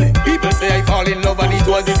alone. Watch me. People say I fall in love and it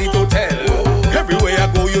was easy to tell. Everywhere I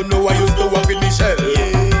go, you know I used to walk with Michelle.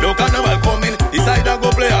 No Carnival coming, decide I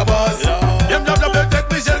go play a bass. Them job they take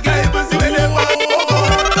Michelle, can't even see where they pass.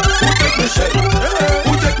 Who take Michelle?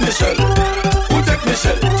 Who take Michelle? Who take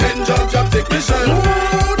Michelle? 10 job take Michelle.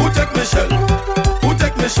 Who take Michelle? Who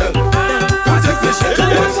take Michelle? Who take Michelle?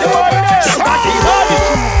 Somebody hold it.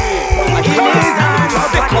 He is a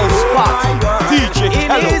sickle spot.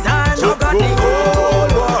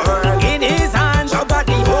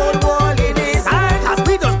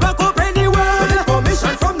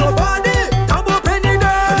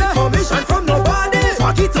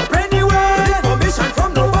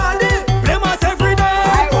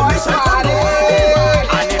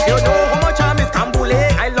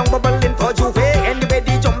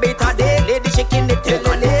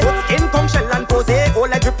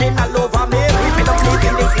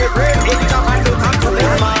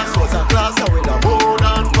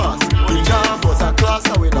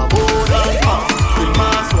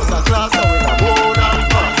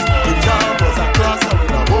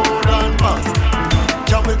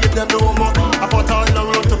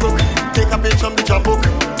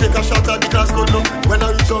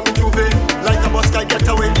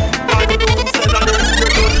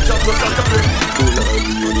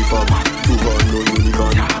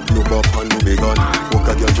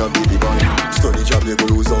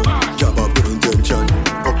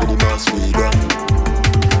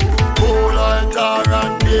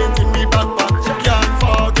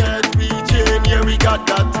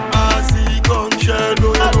 that. Asi gunshell, no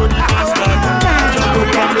you know the best that.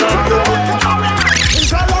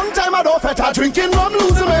 It's a long time I don't feta drinking rum,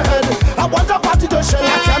 losing my head. I want a party to shell,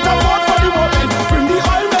 I can't afford for the woman. Bring the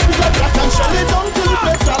oil, maybe the black and shell it down till the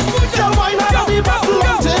place up. Tell wine out of the bottle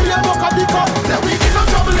until you look at the cup. Let me get some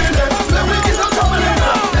trouble in there. Let me get some trouble in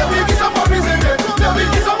there. Let me get some worries in there. Let me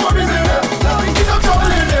get some worries in there. Let me get some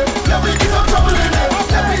trouble in there. Let me get some trouble in there.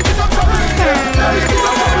 Let me get some trouble in there. Let me get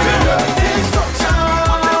some trouble in there. Destruction.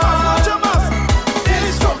 Watch your mouth.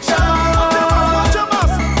 Destruction. Watch your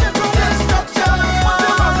mouth. Destruction.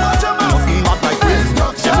 Watch your mouth. Nothing but like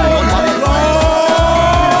destruction.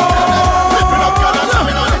 Ripping up your and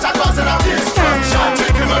jamming on it, causing a destruction.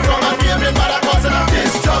 Taking my wrong and behaving bad, causing a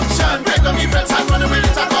destruction. Break up my friends and run away,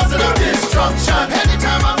 it's causing a destruction.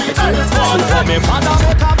 Anytime I meet her, it's all for me father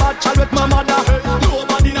make a bad child with my mother.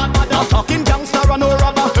 Nobody not bother. I'm talking gangster and no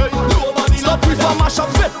robber. Nobody stop me from mash up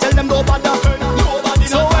fit, tell them no bother. Nobody.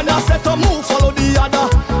 So when I set a move, follow the other.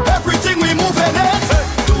 Everything we move in it.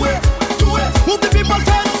 Do it, do it. Move the people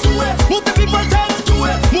tense. Do it. Move the people tense. Do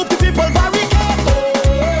it. Move the people barricade.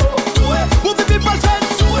 Do it. Move the people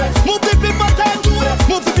tense. Do it. Move the people tense. Do it.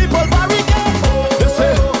 Move the people barricade. They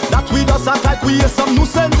say that we just act like we is some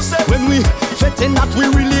nuisance. When we fit in that we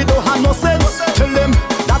really don't have no sense. Tell them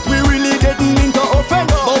that we really didn't mean to offend,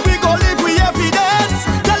 but we gon' live with evidence.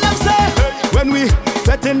 Tell them say when we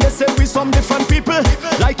fit in they say we some different people.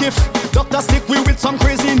 Like if doctor stick we with some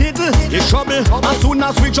crazy needle, it's trouble. As soon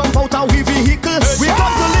as we jump out our vehicle, we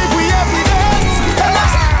come to live with evidence. Tell them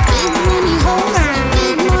big money house,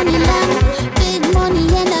 big money land, big money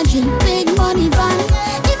energy, big money van.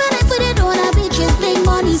 Even if we don't have beaches, big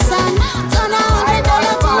money sand. Turn $100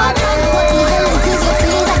 to a ton. What the hell is your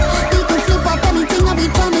figure? We can flip up anything and we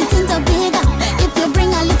turn it into bigger. If you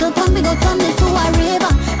bring a little pump, we go turn it to a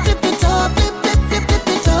river. Flip it up, flip, flip, flip, flip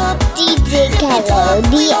it up. DJ Carol,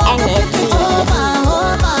 the energy.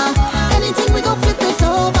 Over. Anything we go flip it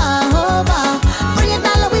over. Bring it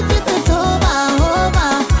down, we flip it over.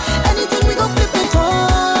 Anything we go flip it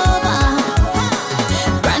over.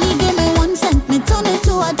 Granny gave me 1 cent, me turn it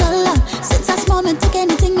to $1. Since I small, me take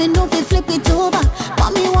anything, me know fi flip it over.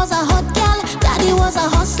 Mommy was a hot gal, daddy was a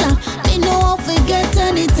hustler. Me know how to get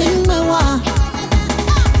anything me want.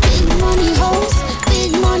 Big money house,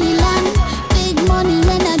 big money land, big money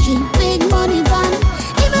energy, big money van.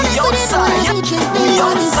 Even if we don't have beaches, big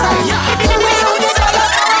money sand.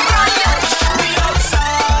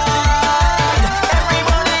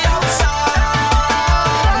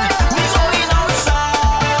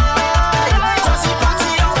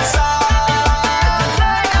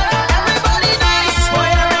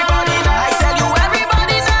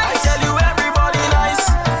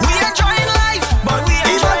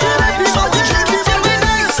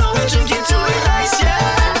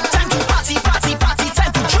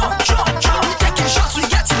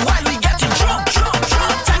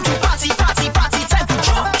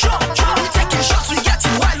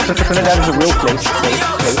 Trinidad is a real place.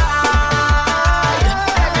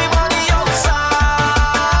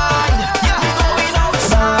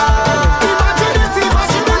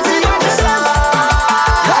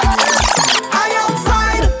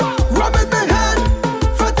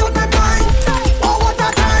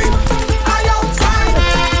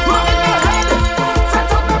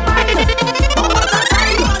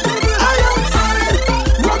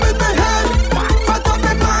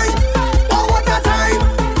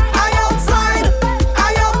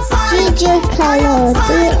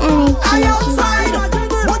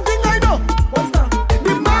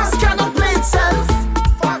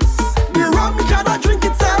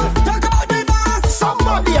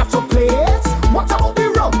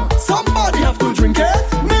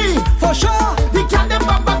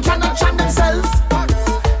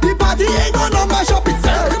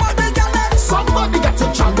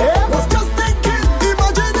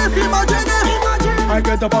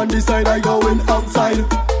 Up on the side, I going outside.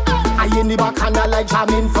 I in the back and I like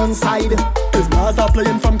jamming front side. Cause Mars are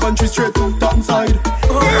playing from country straight to town side. If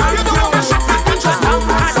you don't have a shot, I can just down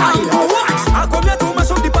side. I come here to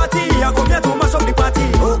mash up the party. I come here to mash up the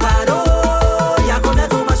party. Oh God, oh, I come here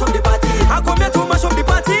to mash up the party. I come here to mash up the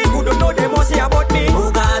party. Who don't know they must say about me.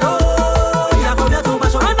 Oh God, oh, I come here to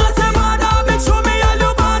mash up. And I say, bad bitch, show me all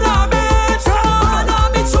your bad bitch.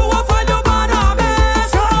 Bad bitch, show off all your bad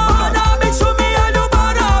bitch. Bad bitch, show me all your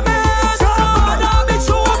bad bitch. Bad bitch,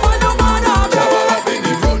 show off all your bad bitch. Jabba up in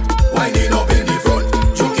the front, winding up in the front,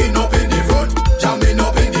 juking up in the front, jamming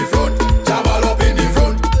up. Jabba up in the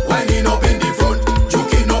front, winding up in the front,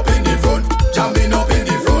 juking up in the front, jamming up in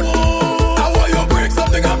the front.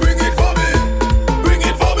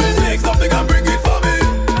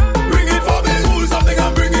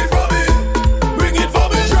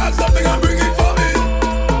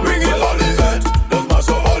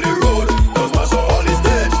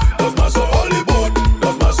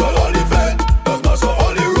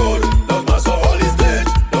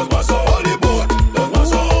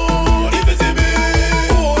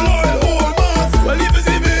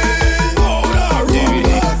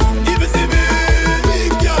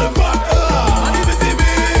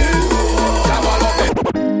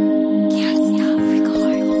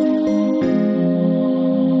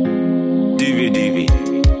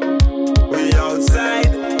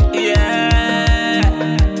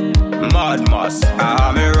 boss.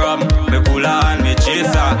 I me rum, me cooler and me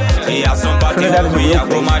chaser. We have some party, we have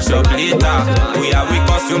go mash up later. We have we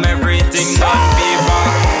costume everything non-paper.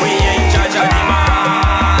 We ain't charge of the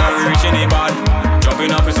man. When we reach the bad,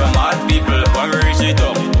 jumping off with some mad people. When we reach the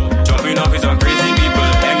top, jumping off with some crazy people.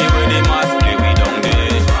 Anyway they must play, we down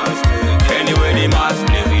there. Anyway they must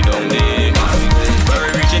play, we down there. When we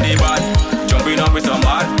reach the bad, jumping off with some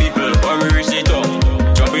mad people. When we reach the top,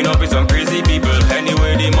 jumping off with some crazy people.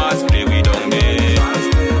 Anyway they must play, we down there.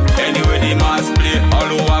 Anyway they must play. All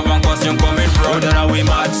who have one costume coming from. Who don't know we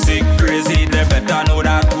mad sick crazy, they better know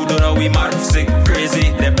that. Who don't know we mad sick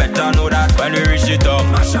crazy, they better know that. When we reach the top,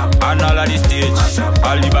 and all of the stage,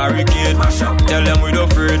 all the barricade, tell them we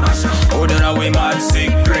don't afraid. Who don't know we mad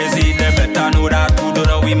sick crazy, they better know that. Who don't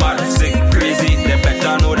know we mad sick crazy, they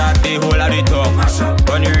better know that. They hold at the top,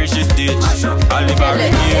 when we reach the stage, all the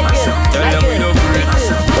barricade, tell them we don't afraid.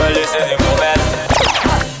 Well, this is the moment.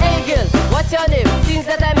 Hey girl, what's your name? Since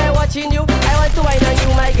the time I'm watching you, I want to wine on you,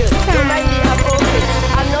 my girl. Don't mind me, I'm okay.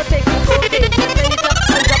 I'm not taking cocaine. Just send it up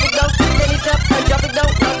and drop it down. Send it up and drop it down.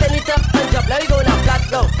 Now send it up and drop. Let me go now. Flat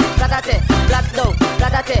down, flatate, flat down,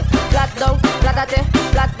 flatate, flat down, flatate,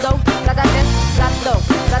 flat down, flatate, flat down,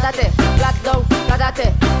 flatate, flat down, flatate,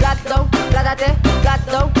 flat down, flatate, flat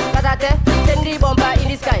down, flatate. Send the bumper in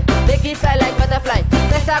the sky. Make it fly like butterfly.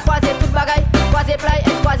 Press a quasi put bagay, quasi fly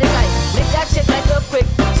and quasi fly. Make that shit like earthquake.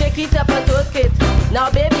 Shake it up and twerk it. Now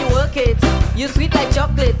baby work it. You sweet like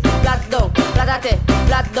chocolate. Flat down, flatate,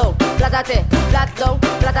 flat down, flatate, flat down,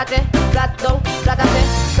 flatate, flat down, flatate,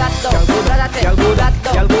 flat down, flatate, flat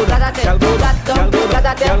down, flatate, flat down,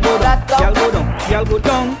 flatate, flat down. Y'all go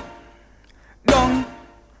down, down,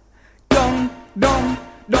 down, down,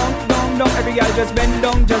 down, down, down. Every girl just bend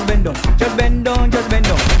down, just bend down, just bend down, just bend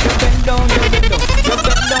down, just bend down, just bend down, just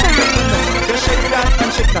bend down, just bend down. Just shake that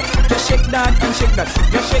and shake that, just shake that and shake that,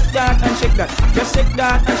 just shake that and shake that, just shake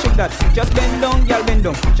that and shake that. Just bend down, y'all bend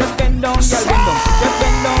down, just bend down, y'all bend down, just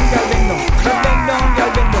bend down, y'all bend down, just bend down,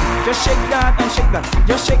 y'all bend down. Just shake that and shake that,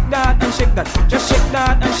 just shake that and shake that, just shake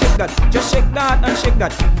that and shake that, just shake that and shake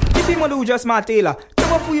that. If you want to just my tailor,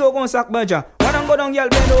 come up for you on sack badger. When I go down, y'all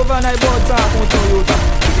bend over and I board talk on Toyota.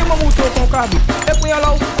 If you move to a car, if we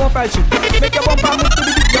allow come falchi, make your bumper move to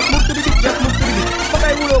the beat, just move to the beat, just move to the beat. But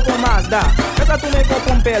I will go Mazda, just to make a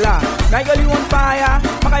pumpella. Now girl you on fire,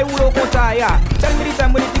 but I will go tire. Tell me the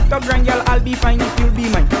time when the TikTok grand girl, I'll be fine if you'll be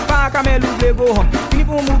mine. Park a melu play go home.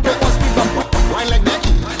 People move to one speed bump. Wine like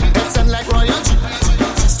Becky, head send like royalty.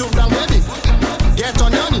 Stoop down baby, get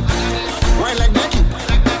on your knee. Wine like Becky,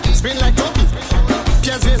 spin like Topi.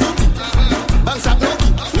 Piers Vezuti, bounce at Noki.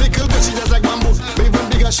 Little bitch she just like bamboo. Even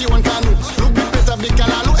bigger she want canoe. Look big better big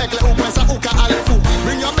kalalu. Ekle upwensa uka alefu.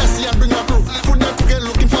 Bring your bestie and bring your crew. Food them cookie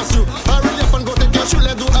looking for you. Hurry up and go take your shoe.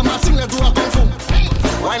 Let's do a matching, let's do a kung fu.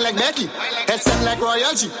 Wine like Becky, head send like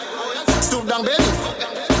royalty. Stoop down baby,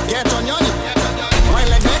 get on your knee. Wine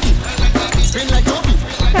like Becky, spin like Topi.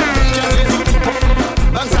 Piers Vezuti,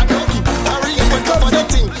 bounce at Noki. Hurry up and go for the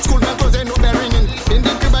thing. School man clothes ain't no bell ringing. In the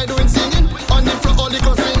crib I doing singing. On the floor all the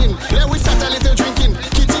clothes hanging. Let we start a little drinking.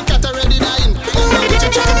 Kitty cat already dying. In the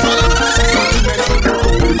kitchen chicken frying. Something better.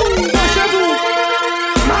 Lâchez-vous,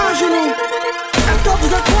 marchez-nous. Est-ce que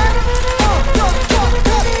vous êtes prêts?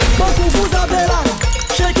 Beaucoup vous avez là.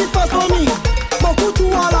 Shake it fast for me. Beaucoup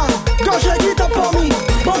tout à la. Quand shake it up for me.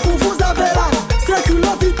 Beaucoup vous avez là. C'est que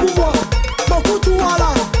la vie pour moi. Beaucoup tout à la.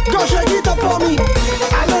 Quand shake it up for me.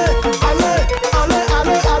 Allez, allez, allez,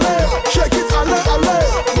 allez, allez. Shake it, allez, allez.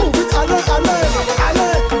 Move it, allez, allez.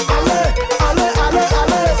 Allez, allez, allez, allez,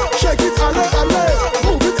 allez. Shake it, allez, allez.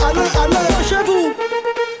 Move it, allez, allez. Chez vous.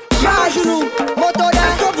 Marchez-nous. Motoya,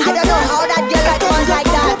 I don't know how that girl like one like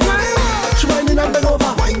that. She winding up and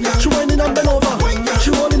over. She winding up and over. She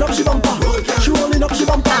rolling up, she bumper. She rolling up, she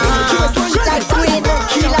bumper. She like queen,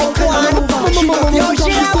 she like one. Yo,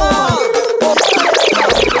 she like one.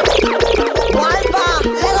 One bar,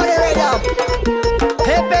 let go the rhythm.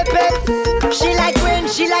 Hip, hip, hip. She like queen,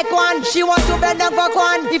 she like one. She want to bend down for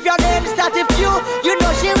one. If your name start with Q, you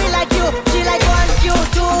know she will like you. She like 1 Q,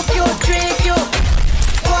 2 Q, 3 Q.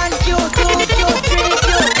 1 Q, 2 Q, 3 Q.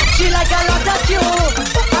 She like a lot of Q,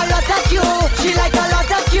 a lot of Q. She like a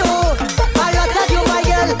lot of Q, a lot of Q, my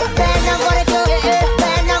girl. Bend down for the Q,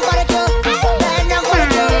 bend down for the Q, bend down for the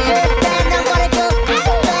Q, bend down for the Q,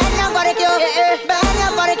 bend down for the Q, bend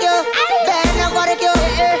down for the Q, bend down for the Q.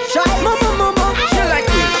 Mama, she like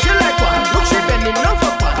me, she like one. Look, she bending down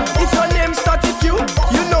for one. If your name starts with you,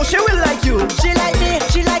 you know she will like you. She like me,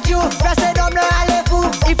 she like you. Reste d'homme le allez-vous.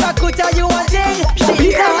 If I could tell you one thing,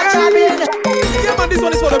 she's a champion. Yeah, man, this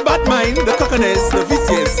one is for the bad mind, the cockiness, the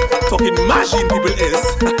vicious, talking machine people is.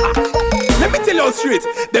 Let me tell you illustrate.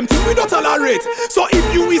 Them things we don't tolerate. So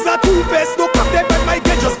if you is a two-face, no crack them at my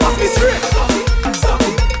get. Just pass me straight.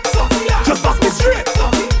 Just pass me straight.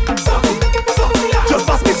 Just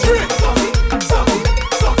pass me straight.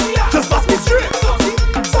 Just pass me straight.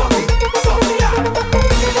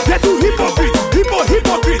 They're too hypocrites.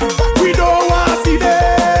 Hypocrites. We don't want to see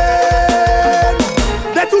them.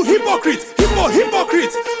 They're too hypocrites.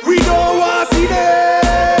 Hypocrites. We don't want to see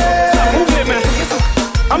them. Move it, man.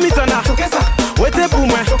 Amitana. Wait a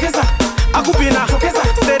moment. Akupina.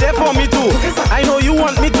 Stay there for me too. I know you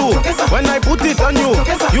want me to. When I put it on you,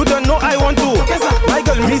 you don't know I want to. My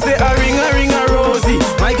girl, me say a ring a rosy.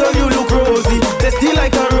 My girl, you look rosy. Tasty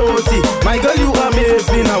like a rosy. My girl, you amaze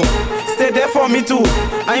me now. Stay there for me too.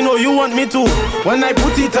 I know you want me to. When I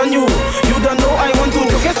put it on you, you don't know I want to.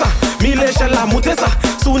 Mile shella mutesa.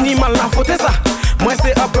 Suni mala fotesa. Moi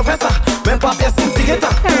c'est un professeur. Même pas pièce instigator.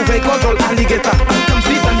 Trouver control alligator. Come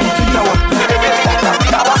see the need to tower.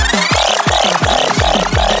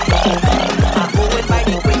 I go and buy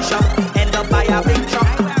the quick shop. End up by a big truck.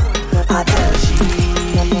 I tell she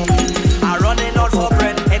I running out for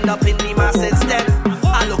bread. End up in the mass instead.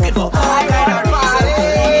 I looking for all kind of reason.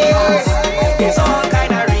 There's all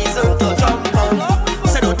kind of reason to jump on.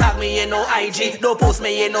 So don't tag me in no IG. Don't post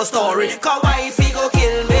me in no story. Cause wifey go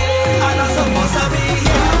kill me. I'm not supposed to be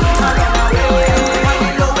here. I run away. When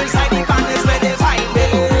you know inside the panties where they find me.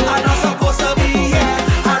 I'm not supposed to be here.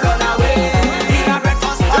 I run away. In a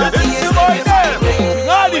breakfast party is where they find me.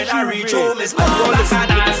 When I reach home it's more like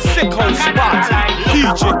a sick on spot.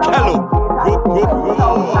 DJ Kello.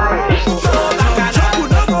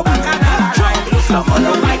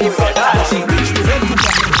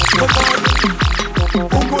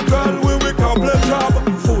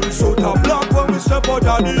 Step out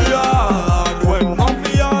of the yard. When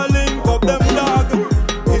mafia link up them dog,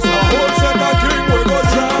 it's a whole set of thing we go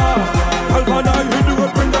try. Galvanize in the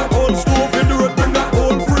road, bring that old stove in the road, bring that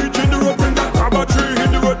old fridge in the road, bring that cabba tree in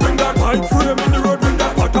the road, bring that pipe frame in the road, bring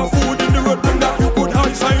that pot of food in the road, bring that you put high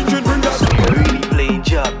engine, bring that. Really playing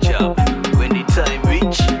job when the time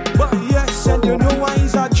reach. But yes, and you know why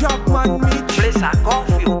he's a job man, Mitch. Place a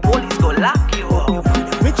curfew, police go lock you up.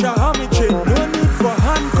 Mitch a hammy chain, no need for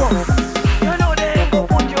handcuff.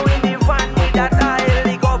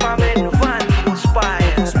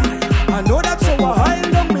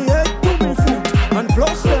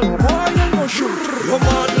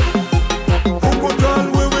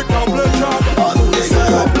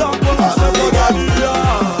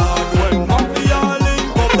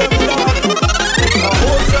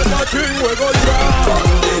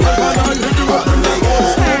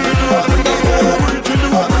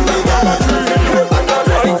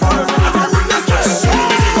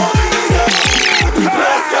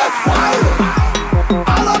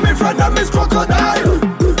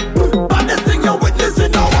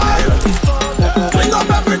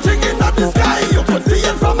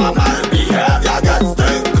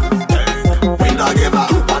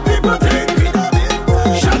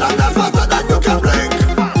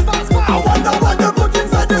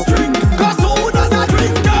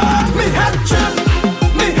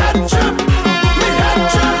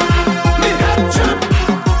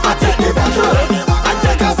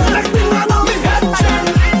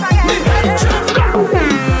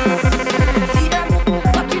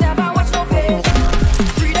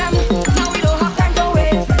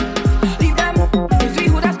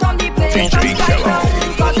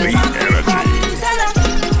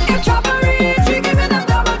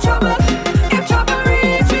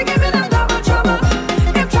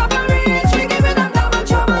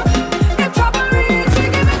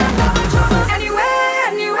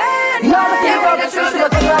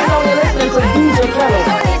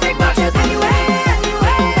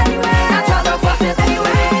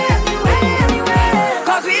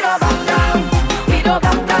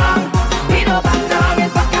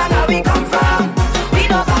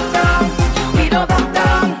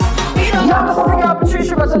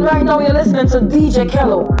 Right now you're listening to DJ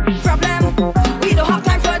Kello. Problem, we don't have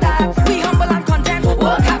time for that. We humble and content.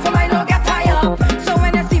 Work hard for my no get tired. So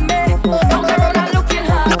when you see me, I'm around looking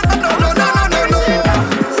hard.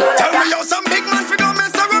 Tell me how some big man figure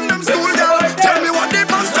mess around them school girl. Tell me what they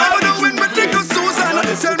must try doing with little Susan.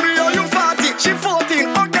 Tell me how you 40, she 14.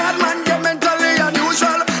 Oh God man, you're mentally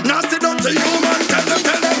unusual. Nasty don't to you man. Tell them,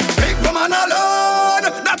 big woman alone.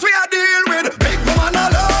 That we are deal with. Big woman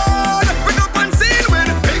alone. Bring up and seal with.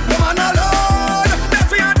 Big woman alone. That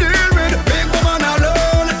we are deal with.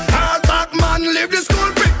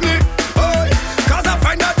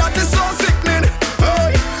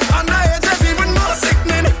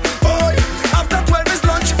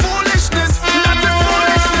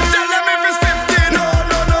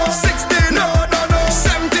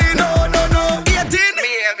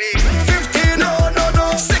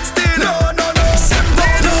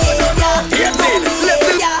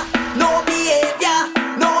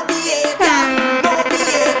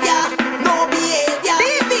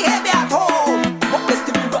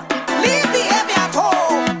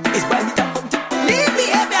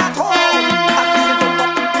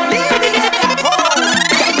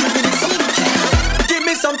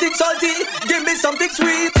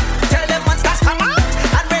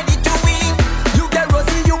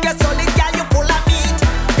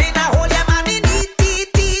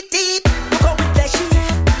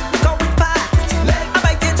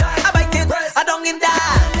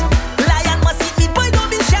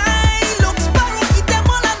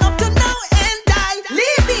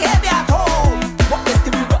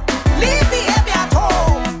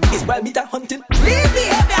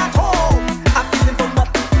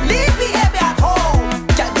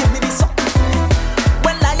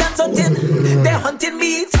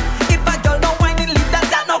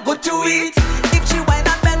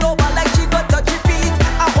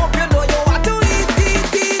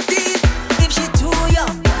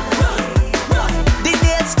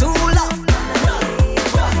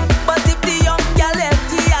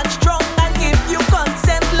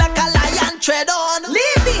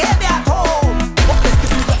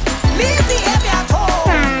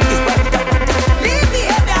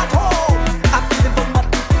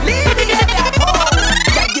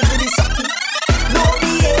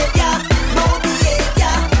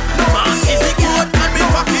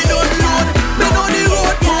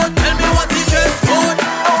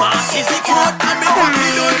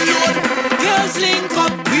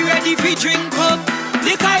 ready fi drink up.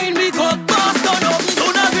 Liquor in me cup, Boston up.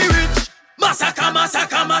 Soon as we rich, massacre,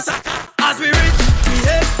 massacre, massacre. As we rich, we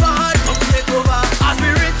head bad, come take over. As we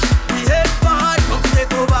rich, we head bad, come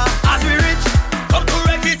take over. As we rich, come to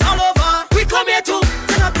wreck it all over. We come here to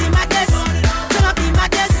turn up the madness, turn up the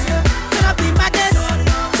madness, turn up the madness,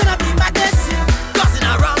 turn up the madness. Causing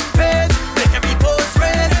a rampage, make every post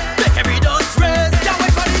raise, make every dust raise. Can't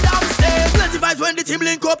wait for the damn stage. Plenty vibes when the team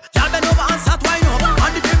link up. Y'all bend over and start wine up.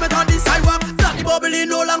 On the pavement on the sidewalk, start the bubbling,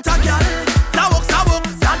 no long talk, y'all. Sawok, sawok,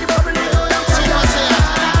 start the bubbling, no long talk.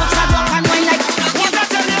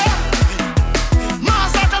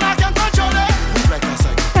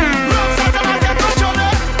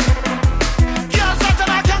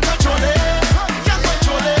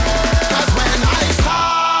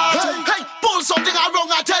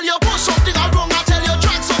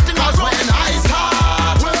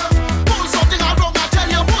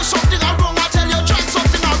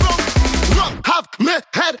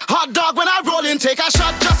 Hot dog when I roll in, take a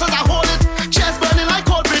shot just as I hold it. Chest burning like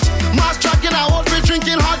cold bridge. Mass truck in a old fridge,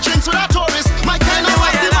 drinking hot drinks with a tourist. My kind of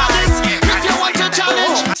was the baddest. If you want to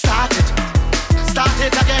challenge, start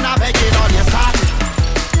it again. I beg it on you, start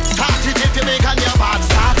it if you big and you're bad.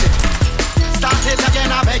 Start it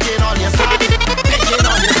again. I beg it on you, start it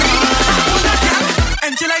on you, start.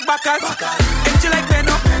 And you like Bacchus, and you like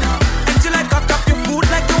Venom, and you like cock up your food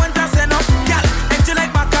like you want to send up, girl. And you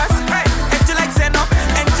like Bacchus, and you like send up.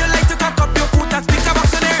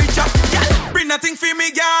 Nothing for me,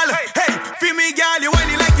 girl. Hey, for me, girl. You want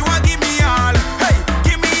it like you want give me all. Hey,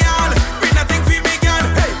 give me all. Bring nothing for me, girl.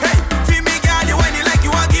 Hey, for me, girl. You want it like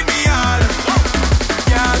you want give me all.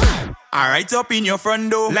 Girl, I right up in your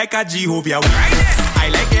front door like a Jehovah. I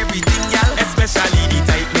like everything, girl, especially the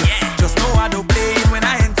tightness. Just know I don't play when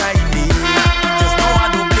I enter in there. Just know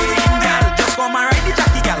I don't play, girl. Just come and ride the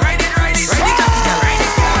jockey, girl. Ride it, ride the jockey, girl. Ride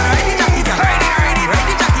it, ride the jockey, girl. Ride the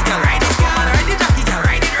jockey, girl. Ride it, ride the jockey, girl.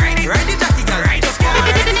 Ride it, ride the jockey.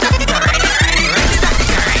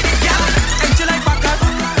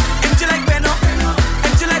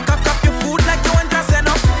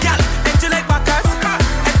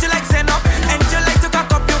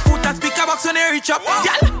 Chop,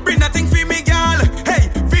 girl, bring nothing for me, girl. Hey,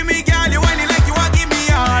 for me, girl, you want it like you want give me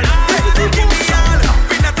all. Hey, give me all.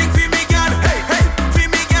 Bring nothing for me, girl. Hey, for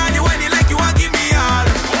me, girl, you want it like you want give me all.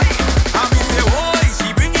 I me say, oh, she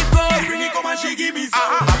bring it come and she give me some.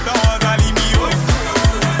 After all, I leave me home.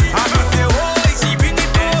 I me say, oh, she bring it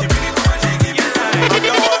come and she give me some. After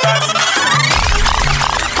all, I leave me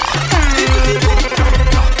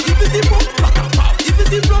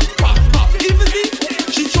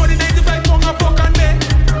she showed the 95 pound a buck and there.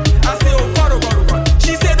 I say, oh, God.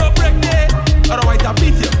 She said, don't break there. Otherwise, I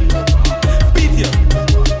beat you.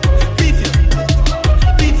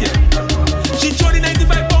 She showed the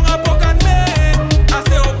 95 pound a buck and there. I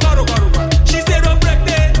say, oh, God. She said, don't break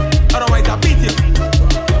there. Otherwise, I beat you.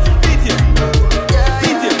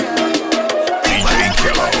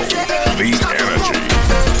 The energy.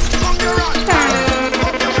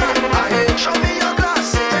 Show me your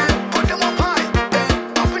glass. Put them up high.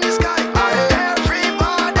 Up in the sky.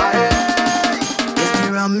 Everybody.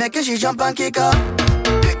 Make her she jump and kick up.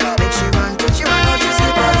 Make she run till she run out your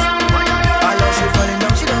slippers. I love she falling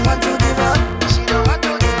down, she don't want to give up. It's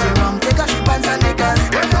the rum, take her she pants and knickers.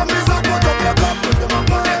 If I'm miss up, put up your cup, put them up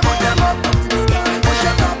high. Put them up to the sky. Push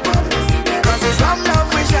your cup up to the sky. Cause it's rum love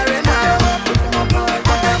we sharing now. Put them up high.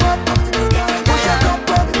 Put them up to the sky. Push your cup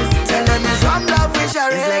up to the sky. Tell them it's rum love we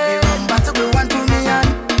sharing. It's like the rum battle we want to me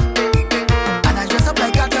and I dress up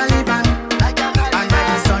like a Taliban. And by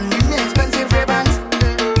the sun give me expensive ribbons.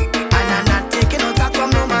 And I'm not taking no talk from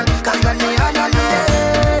no man. Cause when me hand on me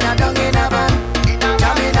head, I don't in a van.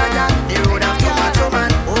 Jam in a jam, the road have too much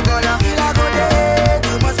woman. Oh God, I feel I go there,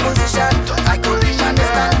 too much position. I couldn't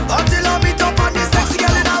understand until I meet up on this sexy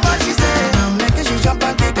girl in a van. She said, make her she jump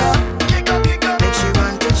and kick up. Make she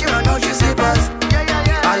run till she run out she slippers.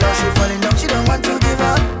 I love she falling down, she don't want to give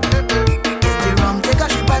up.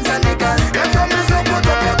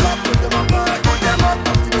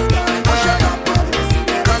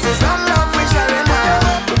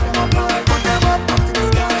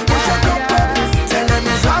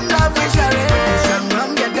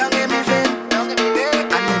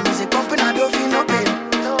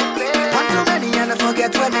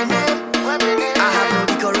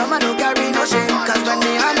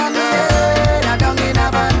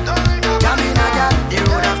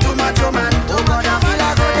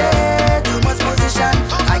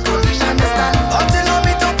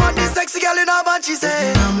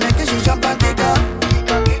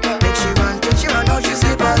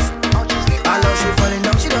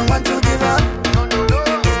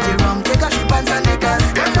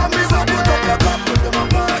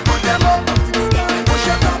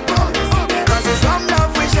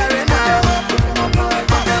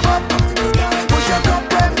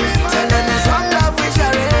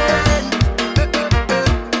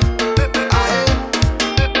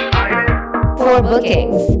 for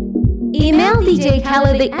bookings. Email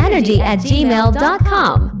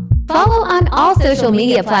djcallowtheenergy@gmail.com. Follow on all social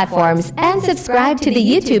media platforms and subscribe to the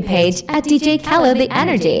YouTube page at DJ Callow the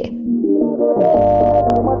Energy.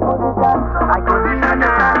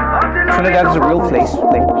 Trinidad is a real place.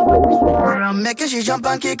 Make she jump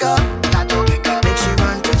and kick up. Make she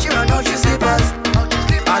run, till she run out she slippers.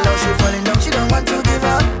 Allow she falling down, she don't want to give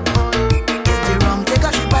up. It's the rum, take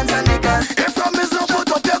her she pants and knickers. If from is no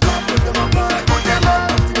put up your cup, put them up, put them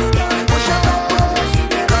up. Push them up,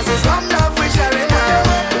 cause it's from love we sharing now.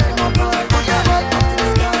 Put them up,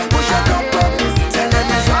 push them up. Tell them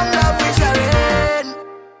it's from love we sharing.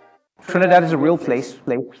 Trinidad is a real place.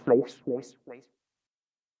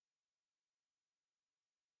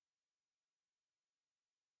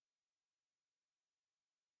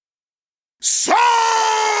 So